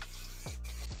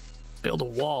 Build a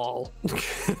wall.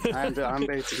 I'm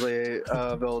basically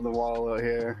building the wall out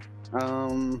here.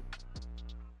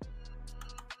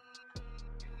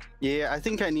 Yeah, I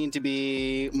think I need to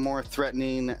be more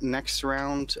threatening next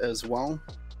round as well.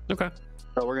 Okay.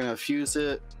 So we're gonna fuse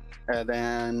it, and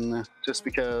then just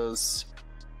because.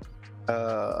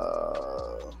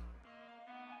 Oh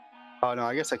no,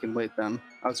 I guess I can wait then.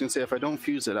 I was gonna say if I don't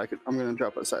fuse it, I'm gonna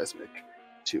drop a seismic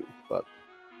too, but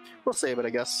we'll save it,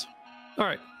 I guess. All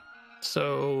right.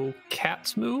 So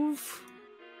Cat's move.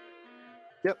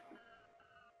 Yep.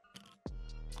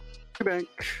 Bank.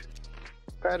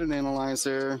 Pattern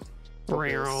analyzer.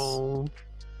 Focus.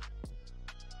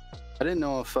 I didn't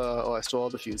know if I stole all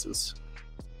the fuses.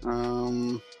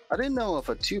 I didn't know if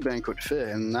a 2-bank would fit,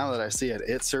 and now that I see it,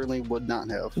 it certainly would not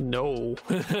have. No,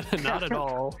 not at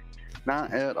all.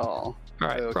 Not at all. All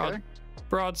right, okay.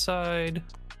 Broadside.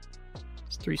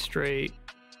 It's 3 straight.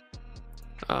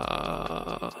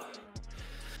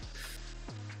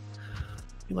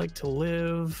 We like to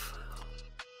live.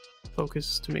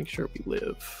 Focus to make sure we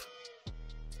live.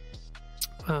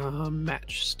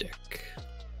 Matchstick.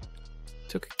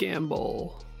 Took a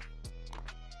gamble.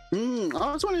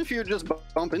 I was wondering if you would just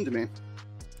bump into me.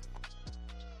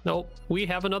 Nope, we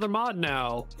have another mod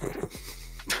now.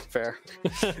 Fair.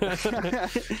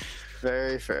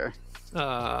 Very fair.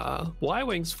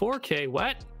 Y-Wings 4K,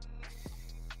 what?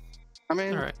 I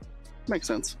mean, all right. Makes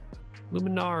sense.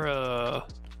 Luminara.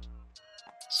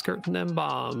 Skirting them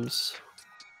bombs.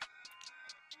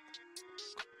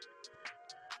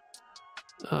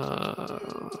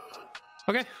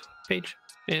 Okay, page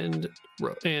and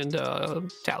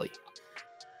tally.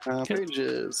 Okay.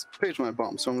 Page my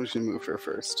bomb, so I'm just gonna move her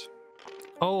first.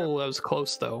 Oh, that was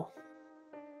close though.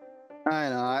 I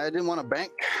know. I didn't want to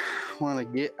bank. Want to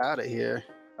get out of here.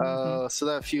 So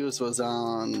that fuse was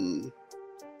on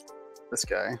this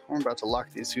guy. I'm about to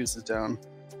lock these fuses down.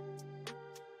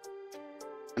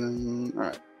 And all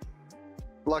right,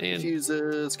 lock the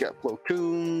fuses. Got Plo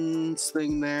Koon's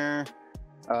thing there.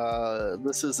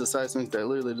 This is a seismic that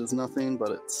literally does nothing,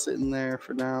 but it's sitting there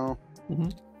for now.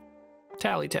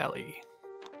 Tally. Tally.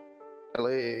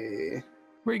 Where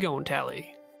you going,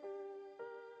 Tally?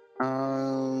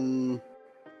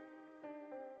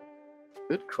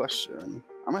 Good question.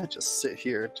 I might just sit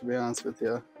here, to be honest with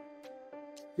you.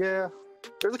 Yeah,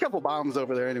 there's a couple bombs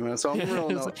over there anyway, so I'm in no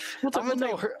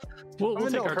hurry.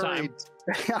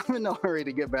 I'm in no hurry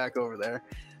to get back over there.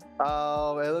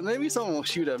 And then maybe someone will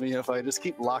shoot at me if I just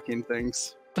keep locking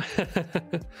things.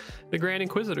 The Grand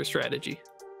Inquisitor strategy.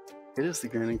 It is the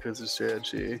Grand Inquisitor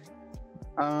strategy.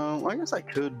 I guess I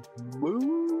could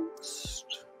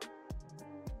boost.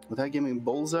 Would that give me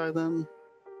bullseye then?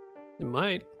 It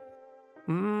might.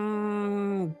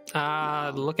 Look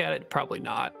at it. Probably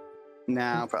not.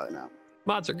 Nah, probably not.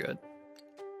 Mods are good.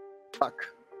 Fuck.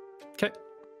 Okay.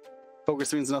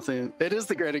 Focus means nothing. It is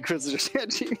the Grand Inquisitor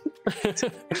strategy.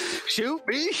 Shoot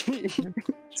me.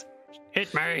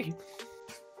 Hit me.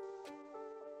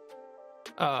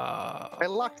 I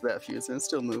locked that fuse and it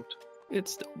still moved. It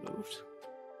still moved.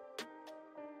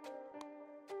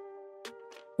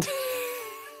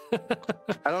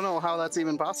 I don't know how that's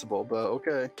even possible, but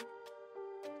okay.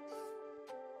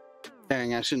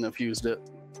 Dang, I shouldn't have fused it.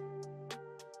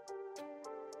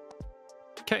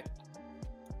 Okay.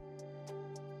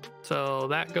 So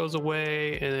that goes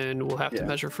away, and then we'll have to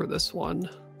measure for this one.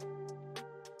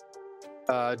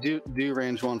 Do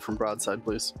range 1 from broadside,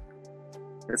 please.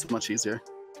 It's much easier.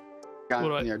 Got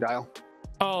it in your dial.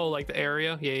 Oh, like the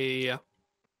area? Yeah.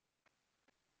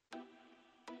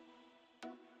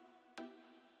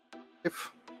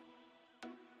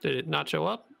 Did it not show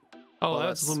up? Oh, well,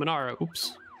 that's Luminara.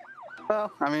 Oops.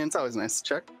 Well, I mean, it's always nice to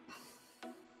check.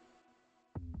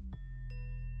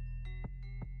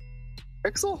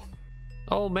 Pixel?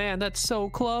 Oh man, that's so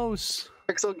close.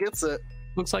 Pixel gets it.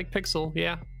 Looks like Pixel,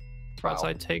 yeah.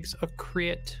 Broadside takes a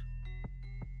crit.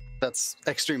 That's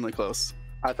extremely close.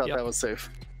 I thought that was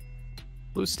safe.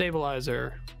 Blue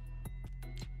stabilizer.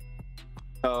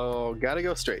 Oh, gotta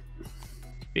go straight.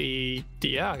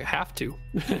 Yeah, have to.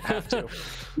 Have to.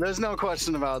 There's no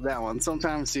question about that one.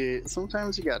 Sometimes you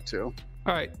got to.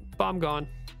 All right, bomb gone.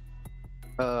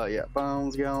 Yeah,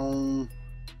 bombs gone.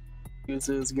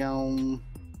 Fuses gone.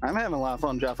 I'm having a lot of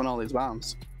fun dropping all these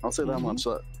bombs. I'll say that much.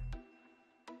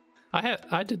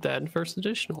 I did that in first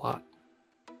edition a lot.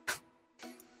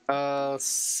 I'm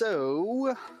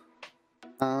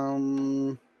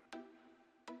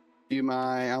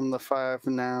the 5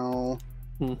 now.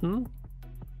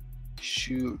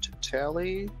 Shoot,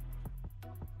 tally.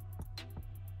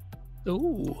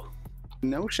 Ooh.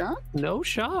 No shot? No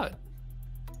shot.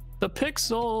 The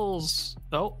pixels.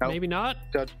 Oh, nope. Maybe not.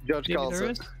 Judge calls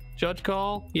it. Judge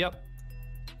call. Yep.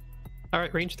 All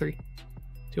right, range 3.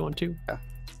 2-on-2. Yeah.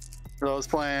 So I was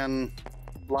playing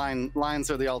lines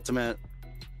are the ultimate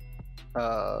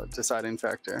deciding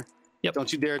factor. Yep.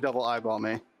 Don't you dare double eyeball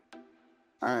me.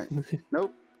 All right.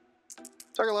 Nope.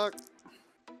 Chug a luck.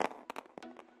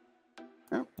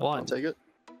 Yep. 1. I'll take it.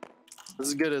 This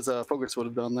is as good as Focus would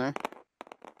have done there.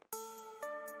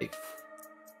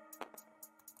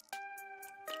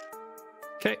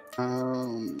 Okay.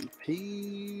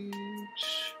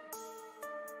 Page.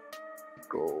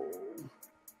 Go.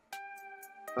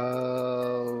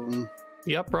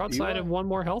 Yep, broadside and 1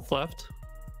 more health left.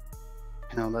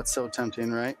 I know, that's so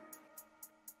tempting, right?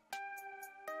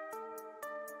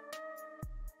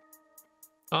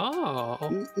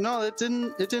 Oh. No, it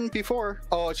didn't before.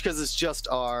 Oh, it's because it's just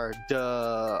R.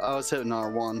 Duh. I was hitting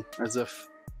R1 as if.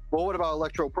 Well, what about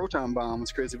electro proton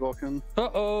bombs, Crazy Vulcan?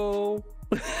 Uh-oh.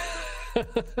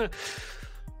 All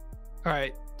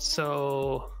right,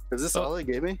 so is this all they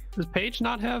gave me? Does Paige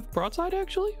not have broadside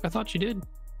actually? I thought she did.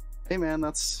 Hey man,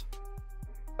 that's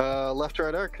left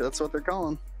right arc. That's what they're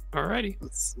calling. Alrighty.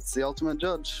 It's the ultimate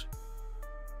judge.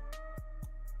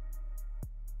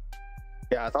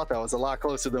 Yeah, I thought that was a lot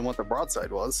closer than what the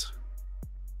broadside was.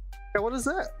 Yeah, what is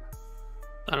that?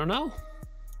 I don't know.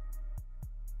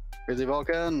 Crazy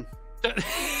Vulcan.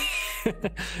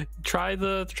 Try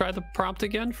the prompt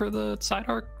again for the side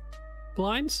arc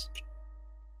blinds.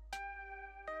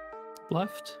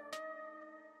 Left.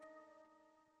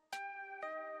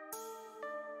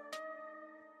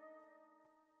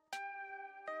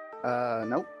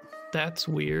 Nope. That's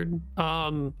weird. I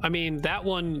mean, that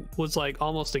one was like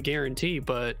almost a guarantee,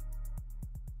 but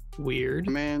weird.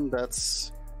 I mean,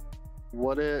 that's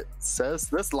what it says.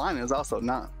 This line is also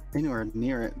not anywhere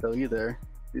near it though either.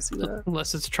 You see that?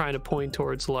 Unless it's trying to point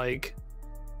towards like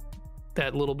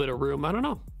that little bit of room. I don't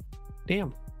know.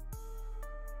 Damn.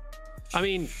 I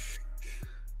mean,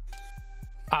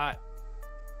 I'm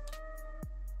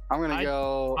gonna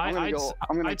go. I'm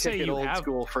gonna I'd take say it you old have-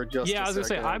 school for just. yeah, I was a gonna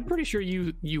say, second. I'm pretty sure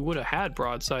you would have had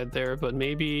broadside there, but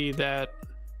maybe that.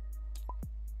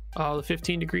 Oh, the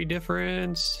 15-degree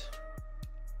difference.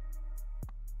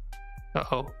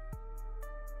 Uh-oh.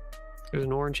 There's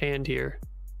an orange hand here.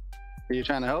 Are you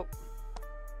trying to help?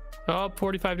 Oh,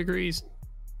 45 degrees.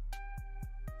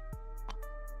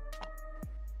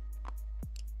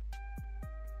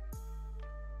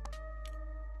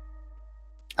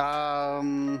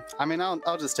 I mean,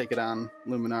 I'll just take it on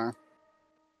Luminar.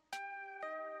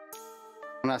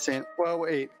 I'm not saying. Well,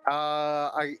 wait.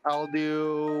 I'll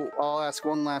ask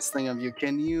one last thing of you.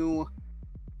 Can you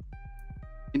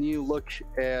look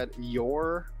at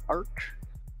your arc?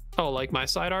 Oh, like my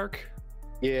side arc?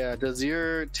 Yeah. Does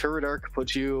your turret arc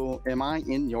put you? Am I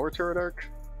in your turret arc?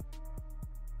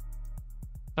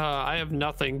 I have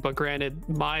nothing, but granted,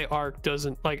 my arc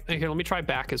doesn't like. Here, let me try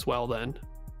back as well then,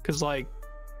 because like,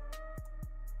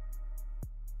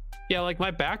 yeah, like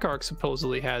my back arc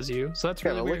supposedly has you, so that's Yeah,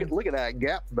 really but weird. look at that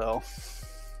gap though.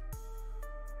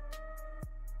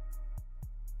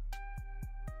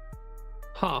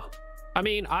 Huh? I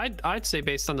mean, I'd say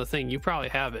based on the thing, you probably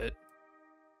have it.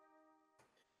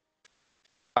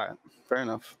 All right, fair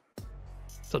enough.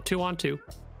 So 2 on 2.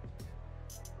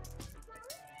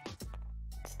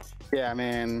 Yeah, I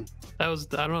mean, That was,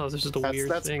 I don't know. This is just a weird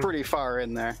that's thing. pretty far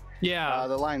in there. Yeah.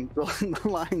 The lines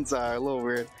are a little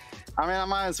weird. I mean, I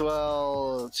might as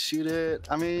well shoot it.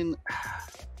 I mean,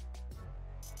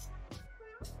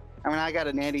 I got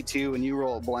an 82 and you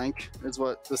roll a blank is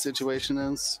what the situation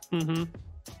is. Mm-hmm.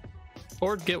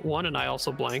 Or get one and I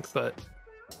also blank, but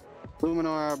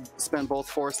Luminor spent both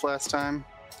force last time.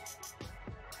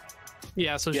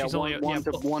 yeah. So Yeah, she's one, only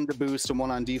one to boost and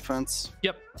one on defense.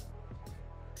 Yep.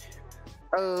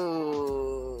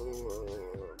 Oh.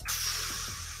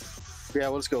 Yeah,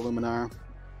 we'll just go Luminar.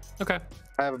 Okay.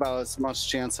 I have about as much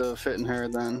chance of hitting her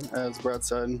then as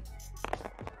broadside.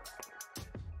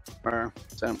 Or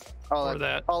so, Or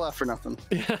that. all that for nothing.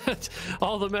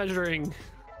 All the measuring.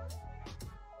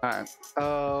 All right.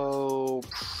 Oh,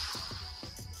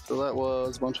 so that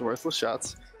was a bunch of worthless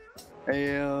shots,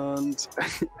 and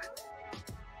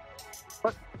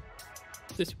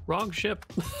This wrong ship.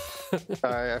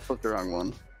 I flipped the wrong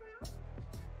one.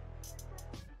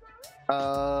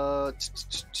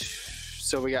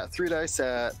 So we got 3 dice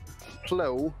at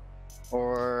Plow,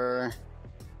 or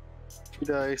 2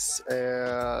 dice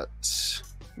at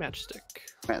Matchstick.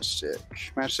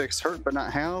 Matchstick. Matchstick's hurt but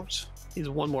not halved. He's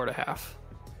one more to half.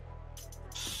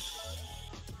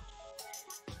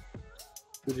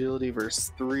 Agility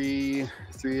versus 3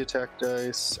 attack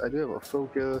dice. I do have a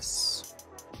focus.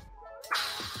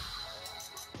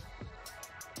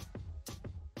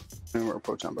 And we're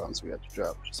proton bombs, we got to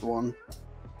drop just 1.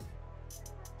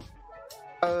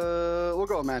 We'll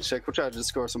go with matchstick. We'll try to just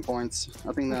score some points.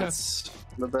 I think that's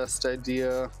the best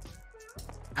idea.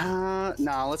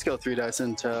 Nah, let's go 3 dice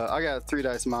into. I got 3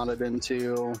 dice modded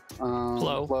into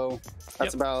Flow.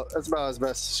 That's about as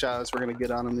best shot as we're gonna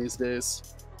get on him these days.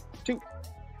 2.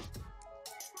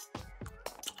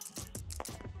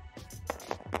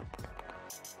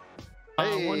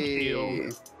 One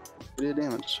shield. 3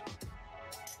 damage.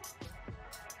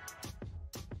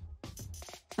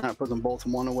 Alright, put them both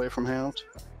 1 away from halved.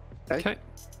 Okay.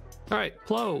 All right,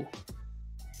 Plow.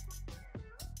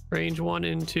 Range 1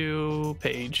 into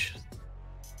Page.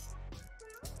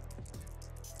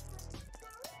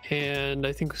 And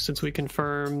I think since we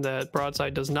confirmed that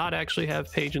Broadside does not actually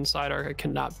have Page inside arc, I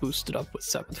cannot boost it up with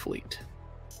 7th Fleet.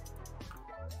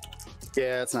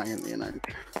 Yeah, it's not gonna be an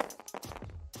arc.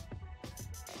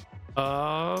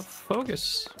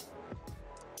 Focus.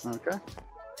 Okay.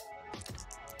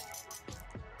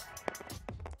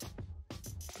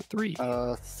 3.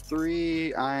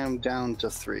 3. I am down to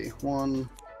 3. 1,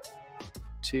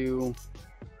 2,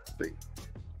 3.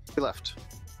 3 left.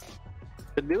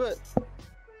 Could do it.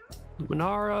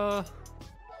 Luminara.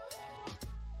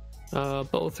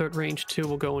 Both at range 2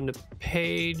 will go into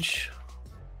Page.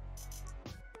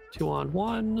 2 on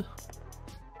 1.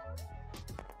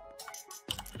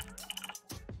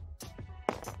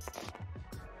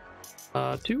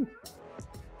 Two.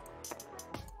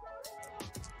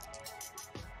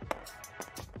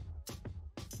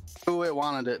 Oh, it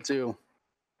wanted it too.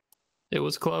 It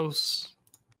was close.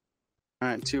 All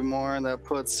right, 2 more. That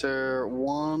puts her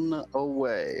 1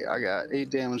 away. I got 8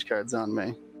 damage cards on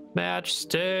me.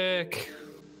 Matchstick.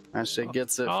 Matchstick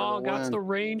gets it Oh, for the got win. the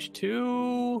range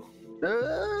too.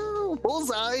 Oh,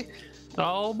 bullseye!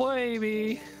 Oh,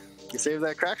 baby. You saved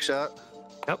that crack shot.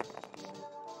 Yep.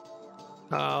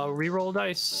 Reroll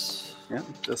dice. Yeah,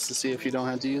 just to see if you don't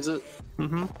have to use it.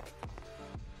 Mm-hmm.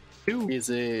 2.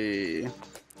 Easy.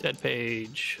 Dead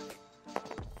page.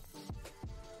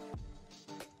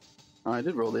 Oh, I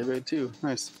did roll the evade too.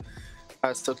 Nice.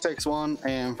 Alright, so it takes 1,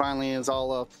 and finally is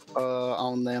all up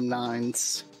on them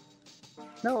 9s.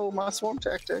 No, my swarm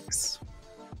tactics.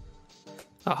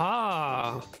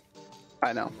 Aha.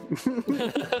 I know.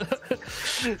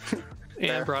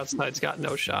 And broadside's got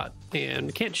no shot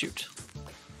and can't shoot.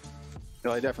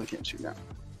 No, I definitely can't shoot now.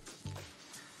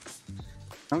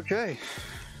 Okay.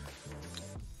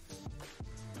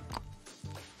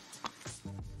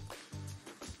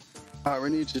 Alright, we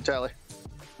need you, Tally.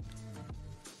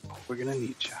 We're gonna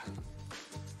need you.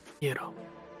 You know.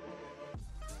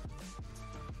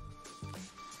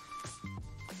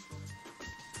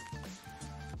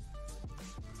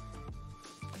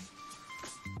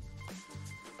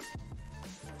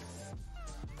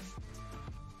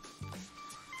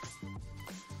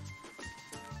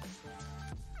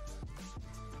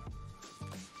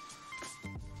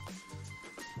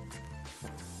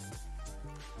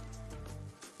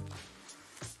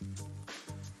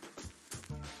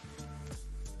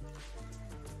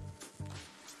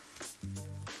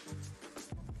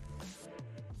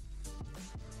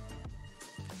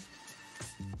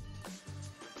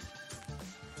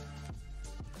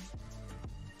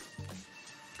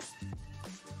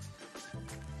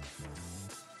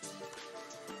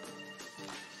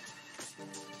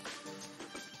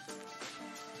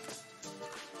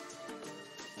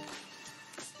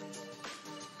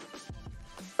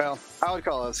 Well, I would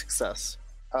call it a success.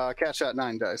 Cat shot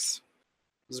 9 dice.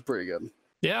 This is pretty good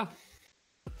Yeah.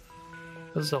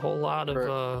 There's a whole lot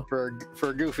of for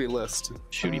a goofy list.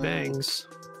 shooty bangs.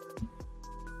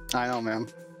 I know, man.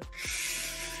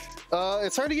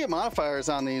 It's hard to get modifiers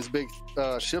on these big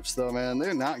ships, though, man.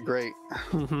 They're not great.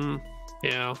 Mm-hmm.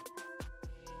 Yeah.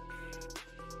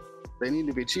 They need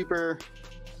to be cheaper.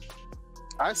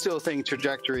 I still think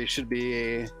trajectory should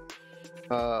be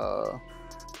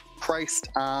priced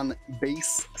on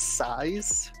base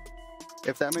size,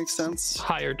 if that makes sense.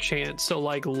 Higher chance. So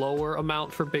like lower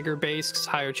amount for bigger base,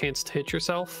 higher chance to hit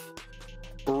yourself.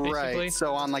 Basically. Right.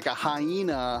 So on like a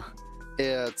hyena,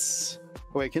 it's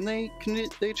wait. Can they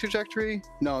trajectory?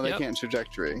 No, they Yep. can't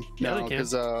trajectory. Yeah, No, they can.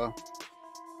 because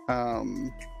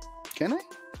can they?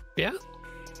 Yeah.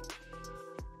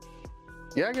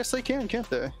 Yeah, I guess they can, can't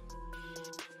they?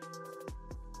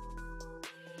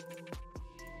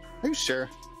 Are you sure?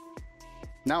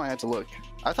 Now I have to look.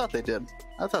 I thought they did.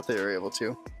 I thought they were able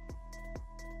to.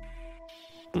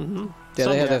 Mm-hmm. Yeah,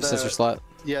 they have yeah, that scissor slot.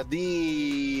 Yeah,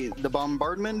 the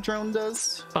bombardment drone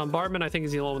does. Bombardment, I think,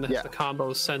 is the only one that has Yeah. the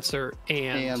combo sensor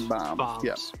and bomb.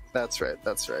 Yeah, that's right.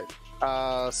 That's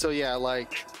right. So yeah,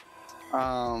 like,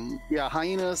 yeah,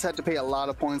 hyenas had to pay a lot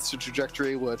of points to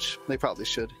trajectory, which they probably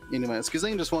should, anyways, because they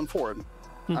can just run forward,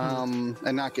 Mhm.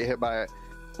 and not get hit by it.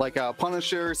 Like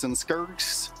punishers and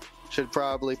skurks should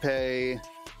probably pay,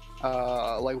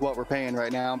 like what we're paying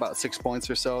right now, about 6 points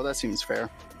or so. That seems fair.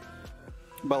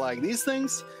 But like these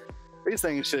things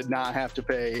should not have to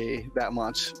pay that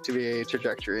much to be a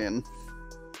trajectory in.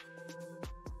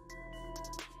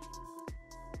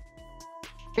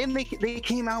 And they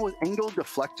came out with angled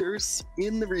deflectors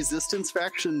in the resistance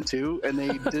faction too, and they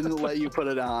didn't let you put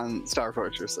it on Star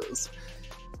Fortresses.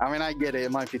 I mean, I get it.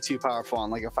 It might be too powerful on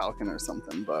like a Falcon or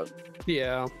something, but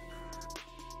Yeah.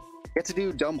 get to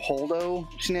do dumb holdo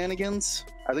shenanigans.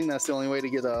 I think that's the only way to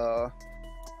get a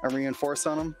reinforce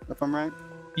on them, if I'm right.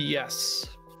 Yes.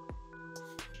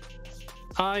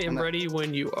 I am And that- ready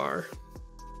when you are.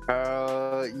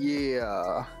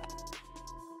 Yeah.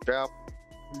 Drop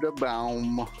the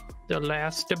bomb. The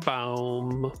last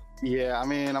bomb. Yeah, I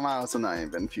mean, I might also not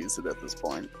even fuse it at this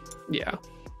point. Yeah.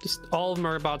 Just all of them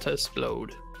are about to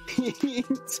explode.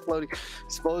 Explodey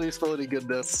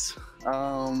goodness.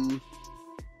 And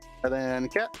then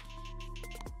cat.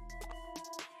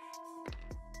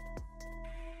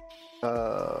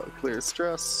 Clear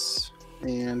stress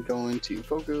and going to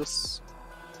focus.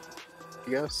 I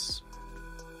guess.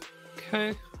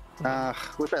 Okay.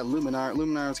 With that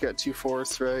Luminar's got 2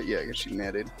 force, right? Yeah, I guess you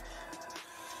netted.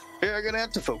 Yeah, I'm gonna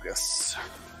have to focus.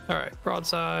 All right.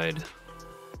 Broadside.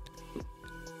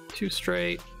 2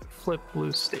 straight. Flip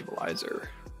loose stabilizer.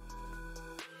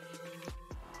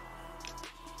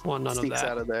 Want none of Sneaks that.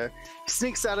 out of there.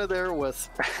 Sneaks out of there with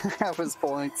half his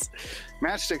points.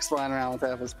 Matchstick's flying around with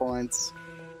half his points.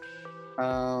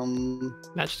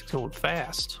 Matchstick's going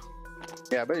fast.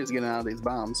 Yeah, I bet he's getting out of these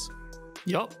bombs.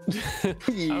 Yup. I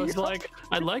was like,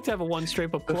 I'd like to have a one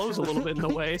straight, but close a little bit in the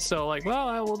way. So like,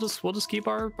 well, we'll just keep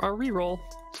our reroll.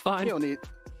 It's fine. You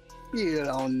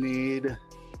don't need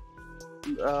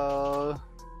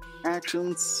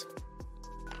actions.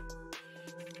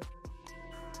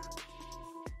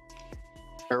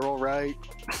 Arrow right.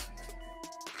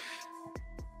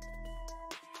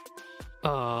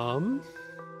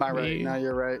 My right. Now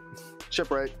you're right. Ship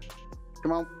right.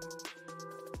 Come on.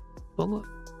 Well, look.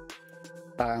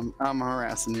 I'm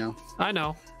harassing you. I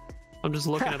know. I'm just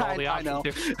looking at all the I know.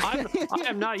 options here. I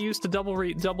am not used to double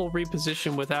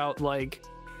reposition without like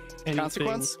anything.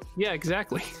 Consequence? Yeah,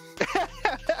 exactly.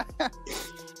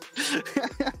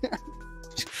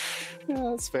 Yeah,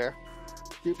 that's fair.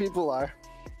 You people are.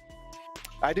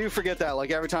 I do forget that. Like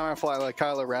every time I fly like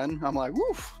Kylo Ren, I'm like,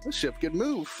 woof, this ship can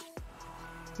move.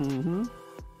 Mm-hmm.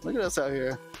 Look at us out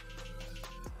here.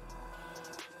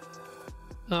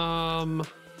 I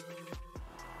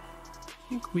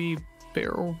think we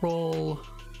barrel roll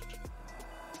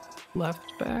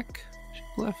left back.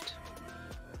 Left.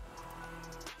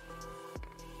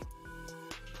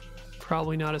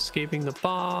 Probably not escaping the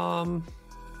bomb.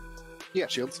 Yeah,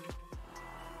 shields.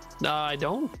 I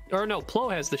don't. Or no,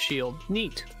 Plo has the shield.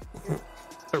 Neat.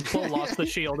 Or Plo lost the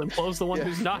shield, and Plo's the one Yeah.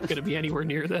 who's not going to be anywhere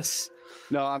near this.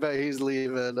 No, I bet he's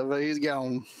leaving. I bet he's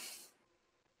gone.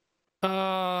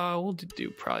 We'll do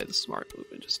probably the smart move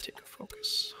and just take a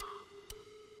focus.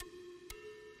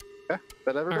 Okay,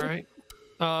 bet All everybody. right.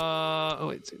 Oh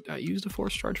wait, I used a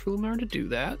force charge for Luminar to do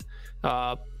that.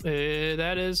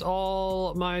 That is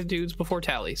all my dudes before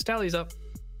Tally's. Tally's up.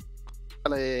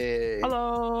 Hello.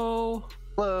 Hello.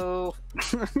 Hello.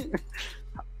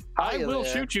 I Hi will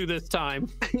there. shoot you this time.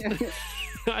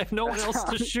 I have no one else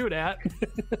to shoot at.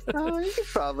 Oh, you could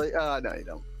probably. No, you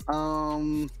don't.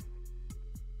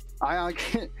 Ion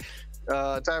can't.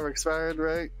 Timer expired,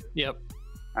 right? Yep.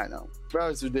 I know. We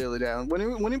always do daily down. When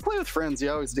you play with friends,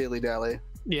 you always daily dally.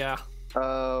 Yeah.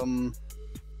 How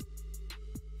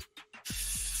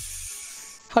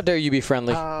dare you be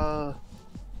friendly? Yeah,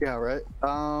 right.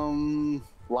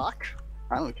 Lock?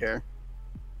 I don't care.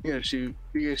 You gotta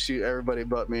shoot everybody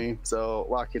but me, so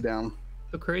lock you down.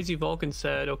 The crazy Vulcan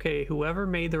said, okay, whoever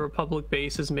made the Republic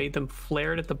bases made them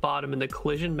flared at the bottom and the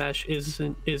collision mesh is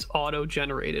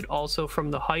auto-generated. Also, from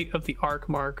the height of the arc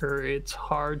marker, it's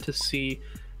hard to see.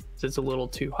 It's a little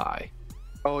too high.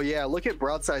 Oh yeah, look at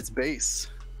Broadside's base.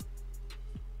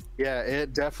 Yeah,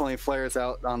 it definitely flares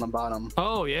out on the bottom.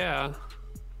 Oh, yeah.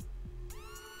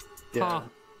 Yeah, Huh.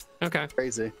 Okay.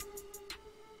 crazy.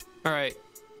 All right.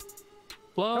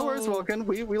 Blow. No worries, Vulcan.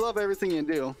 We love everything you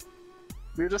do.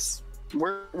 We're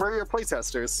your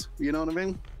playtesters. You know what I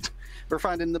mean? We're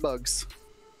finding the bugs.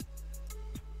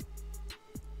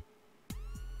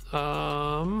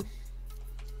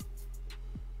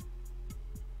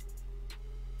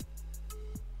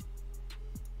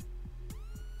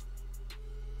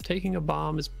 Taking a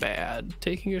bomb is bad.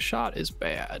 Taking a shot is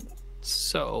bad.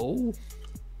 So...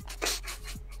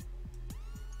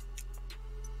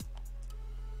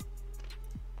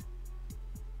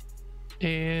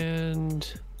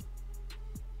 And...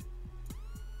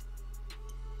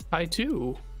 I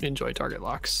too enjoy target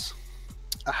locks.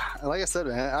 Like I said,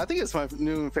 man, I think it's my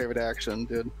new favorite action,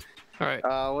 dude. All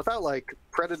right. Without like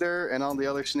Predator and all the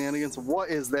other shenanigans, what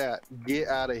is that? Get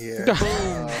out of here.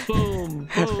 Boom,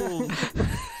 boom.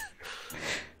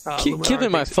 Luminar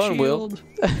Killing my takes a fun, Will. shield.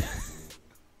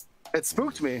 It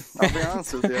spooked me. I'll be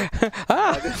honest with you.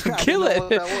 Ah, I didn't kill know it. what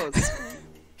that was.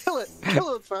 Kill it.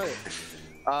 Kill it. Fire.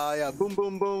 Yeah. Boom,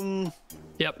 boom, boom.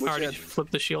 Yep, Wish already you had-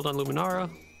 flipped the shield on Luminara.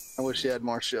 I wish you had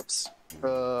more ships.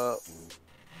 You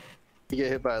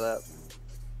get hit by that.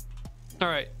 All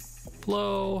right,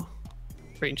 blow.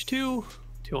 Range 2,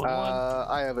 2 on 1.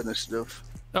 I have initiative.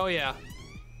 Oh yeah.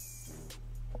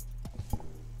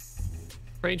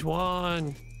 Range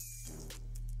 1.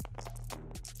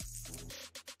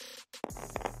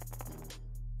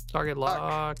 Target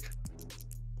lock.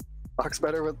 Lock's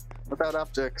better without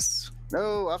optics.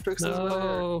 No, optics is better.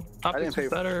 No, optics pay is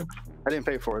for- better. I didn't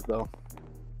pay for it though.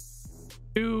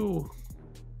 2.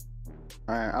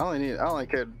 All right, I only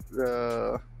could.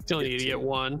 Still need to get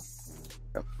 1.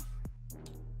 Yep.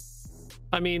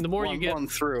 I mean, the more you get. one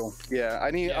through. Yeah, I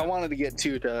Yeah. wanted to get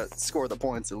 2 to score the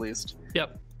points at least.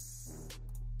 Yep.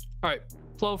 All right,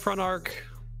 flow front arc.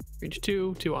 Range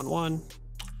 2, 2 on 1.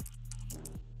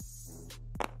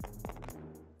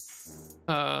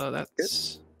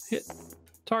 That's hit.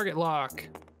 Target lock.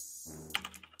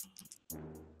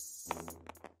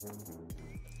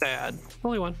 bad.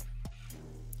 Only one.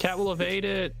 Cat will evade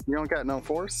it. You don't got no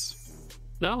force?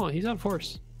 No, he's on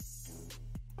force.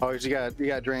 Oh, you got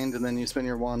drained and then you spin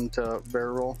your 1 to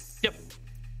barrel roll? Yep.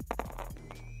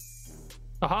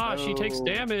 Aha, she takes Oh.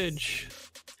 damage.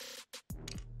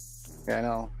 Yeah, I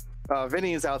know.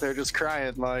 Vinny's out there just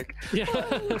crying like, Yeah.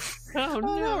 Oh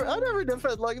no. I never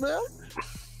defend like that.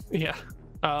 Yeah.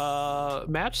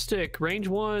 Matchstick, range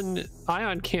 1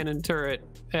 ion cannon turret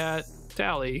at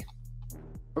Tally.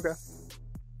 Okay.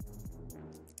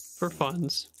 For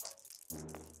funds.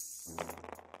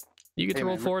 You get Hey, to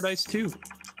roll man. 4 dice too.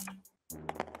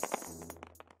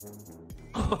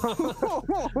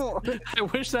 I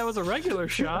wish that was a regular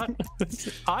shot.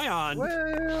 Ion.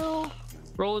 Well,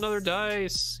 Roll another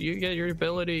dice. You get your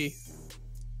ability.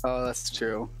 oh, that's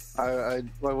true. I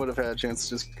would have had a chance to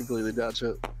just completely dodge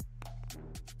it.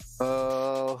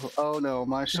 Oh no,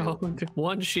 my shield. Oh,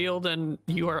 1 shield and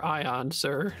you are Ion,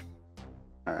 sir.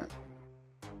 Alright.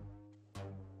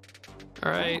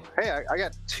 Alright. Hey, I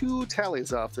got 2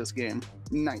 tallies off this game.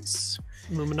 Nice.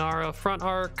 Luminara front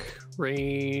arc.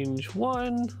 Range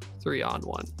 1. 3 on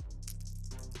 1.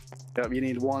 Yep, you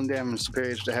need 1 damage to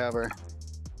page to have her.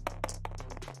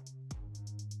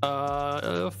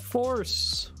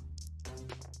 Force.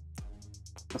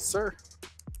 Yes, sir.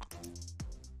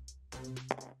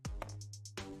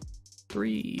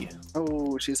 3.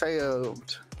 Oh, she's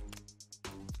saved.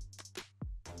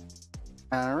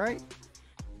 Alright.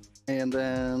 And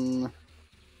then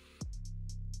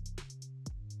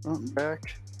back.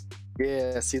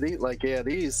 Yeah, see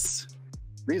these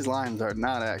lines are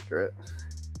not accurate.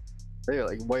 They are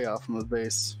like way off from the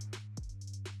base.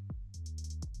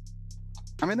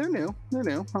 I mean, they're new.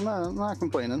 I'm not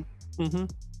complaining. Mm-hmm.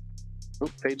 Oh,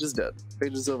 Paige is dead.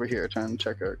 Paige is over here trying to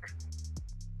check arc.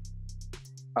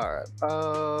 Alright.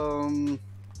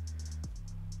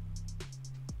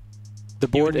 The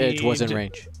board edge was in need-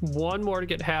 range. 1 more to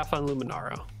get half on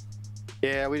Luminara.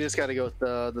 Yeah, we just got to go with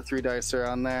the 3 dicer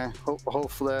on there.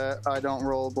 Hopefully I don't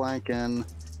roll blank and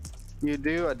you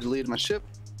do. I deleted my ship.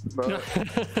 But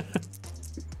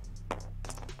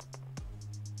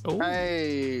Oh,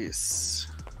 nice.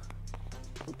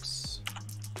 Oops.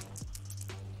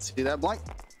 See that blank?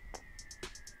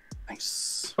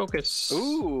 Nice. focus.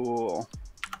 Ooh.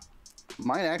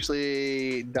 Might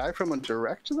actually die from a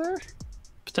direct there.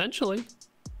 Potentially.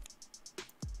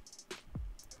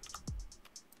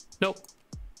 Nope.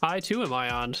 I too am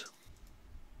Ioned.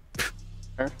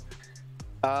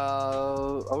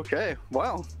 Okay.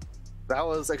 Well, that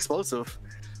was explosive.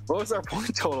 What was our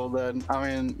point total then? I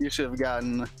mean, you should have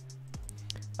gotten.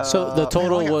 So the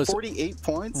total man, I got was 48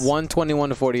 points. 121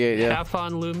 to 48. Yeah. Half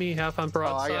on Lumi, half on Oh,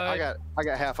 broadside. I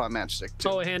got half on matchstick too.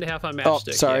 Oh, a hand, half on Oh,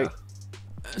 matchstick. sorry. Yeah.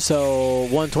 So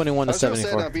 121 I to was gonna say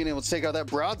 74. not being able to take out that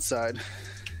broadside.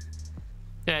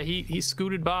 Yeah, he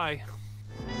scooted by.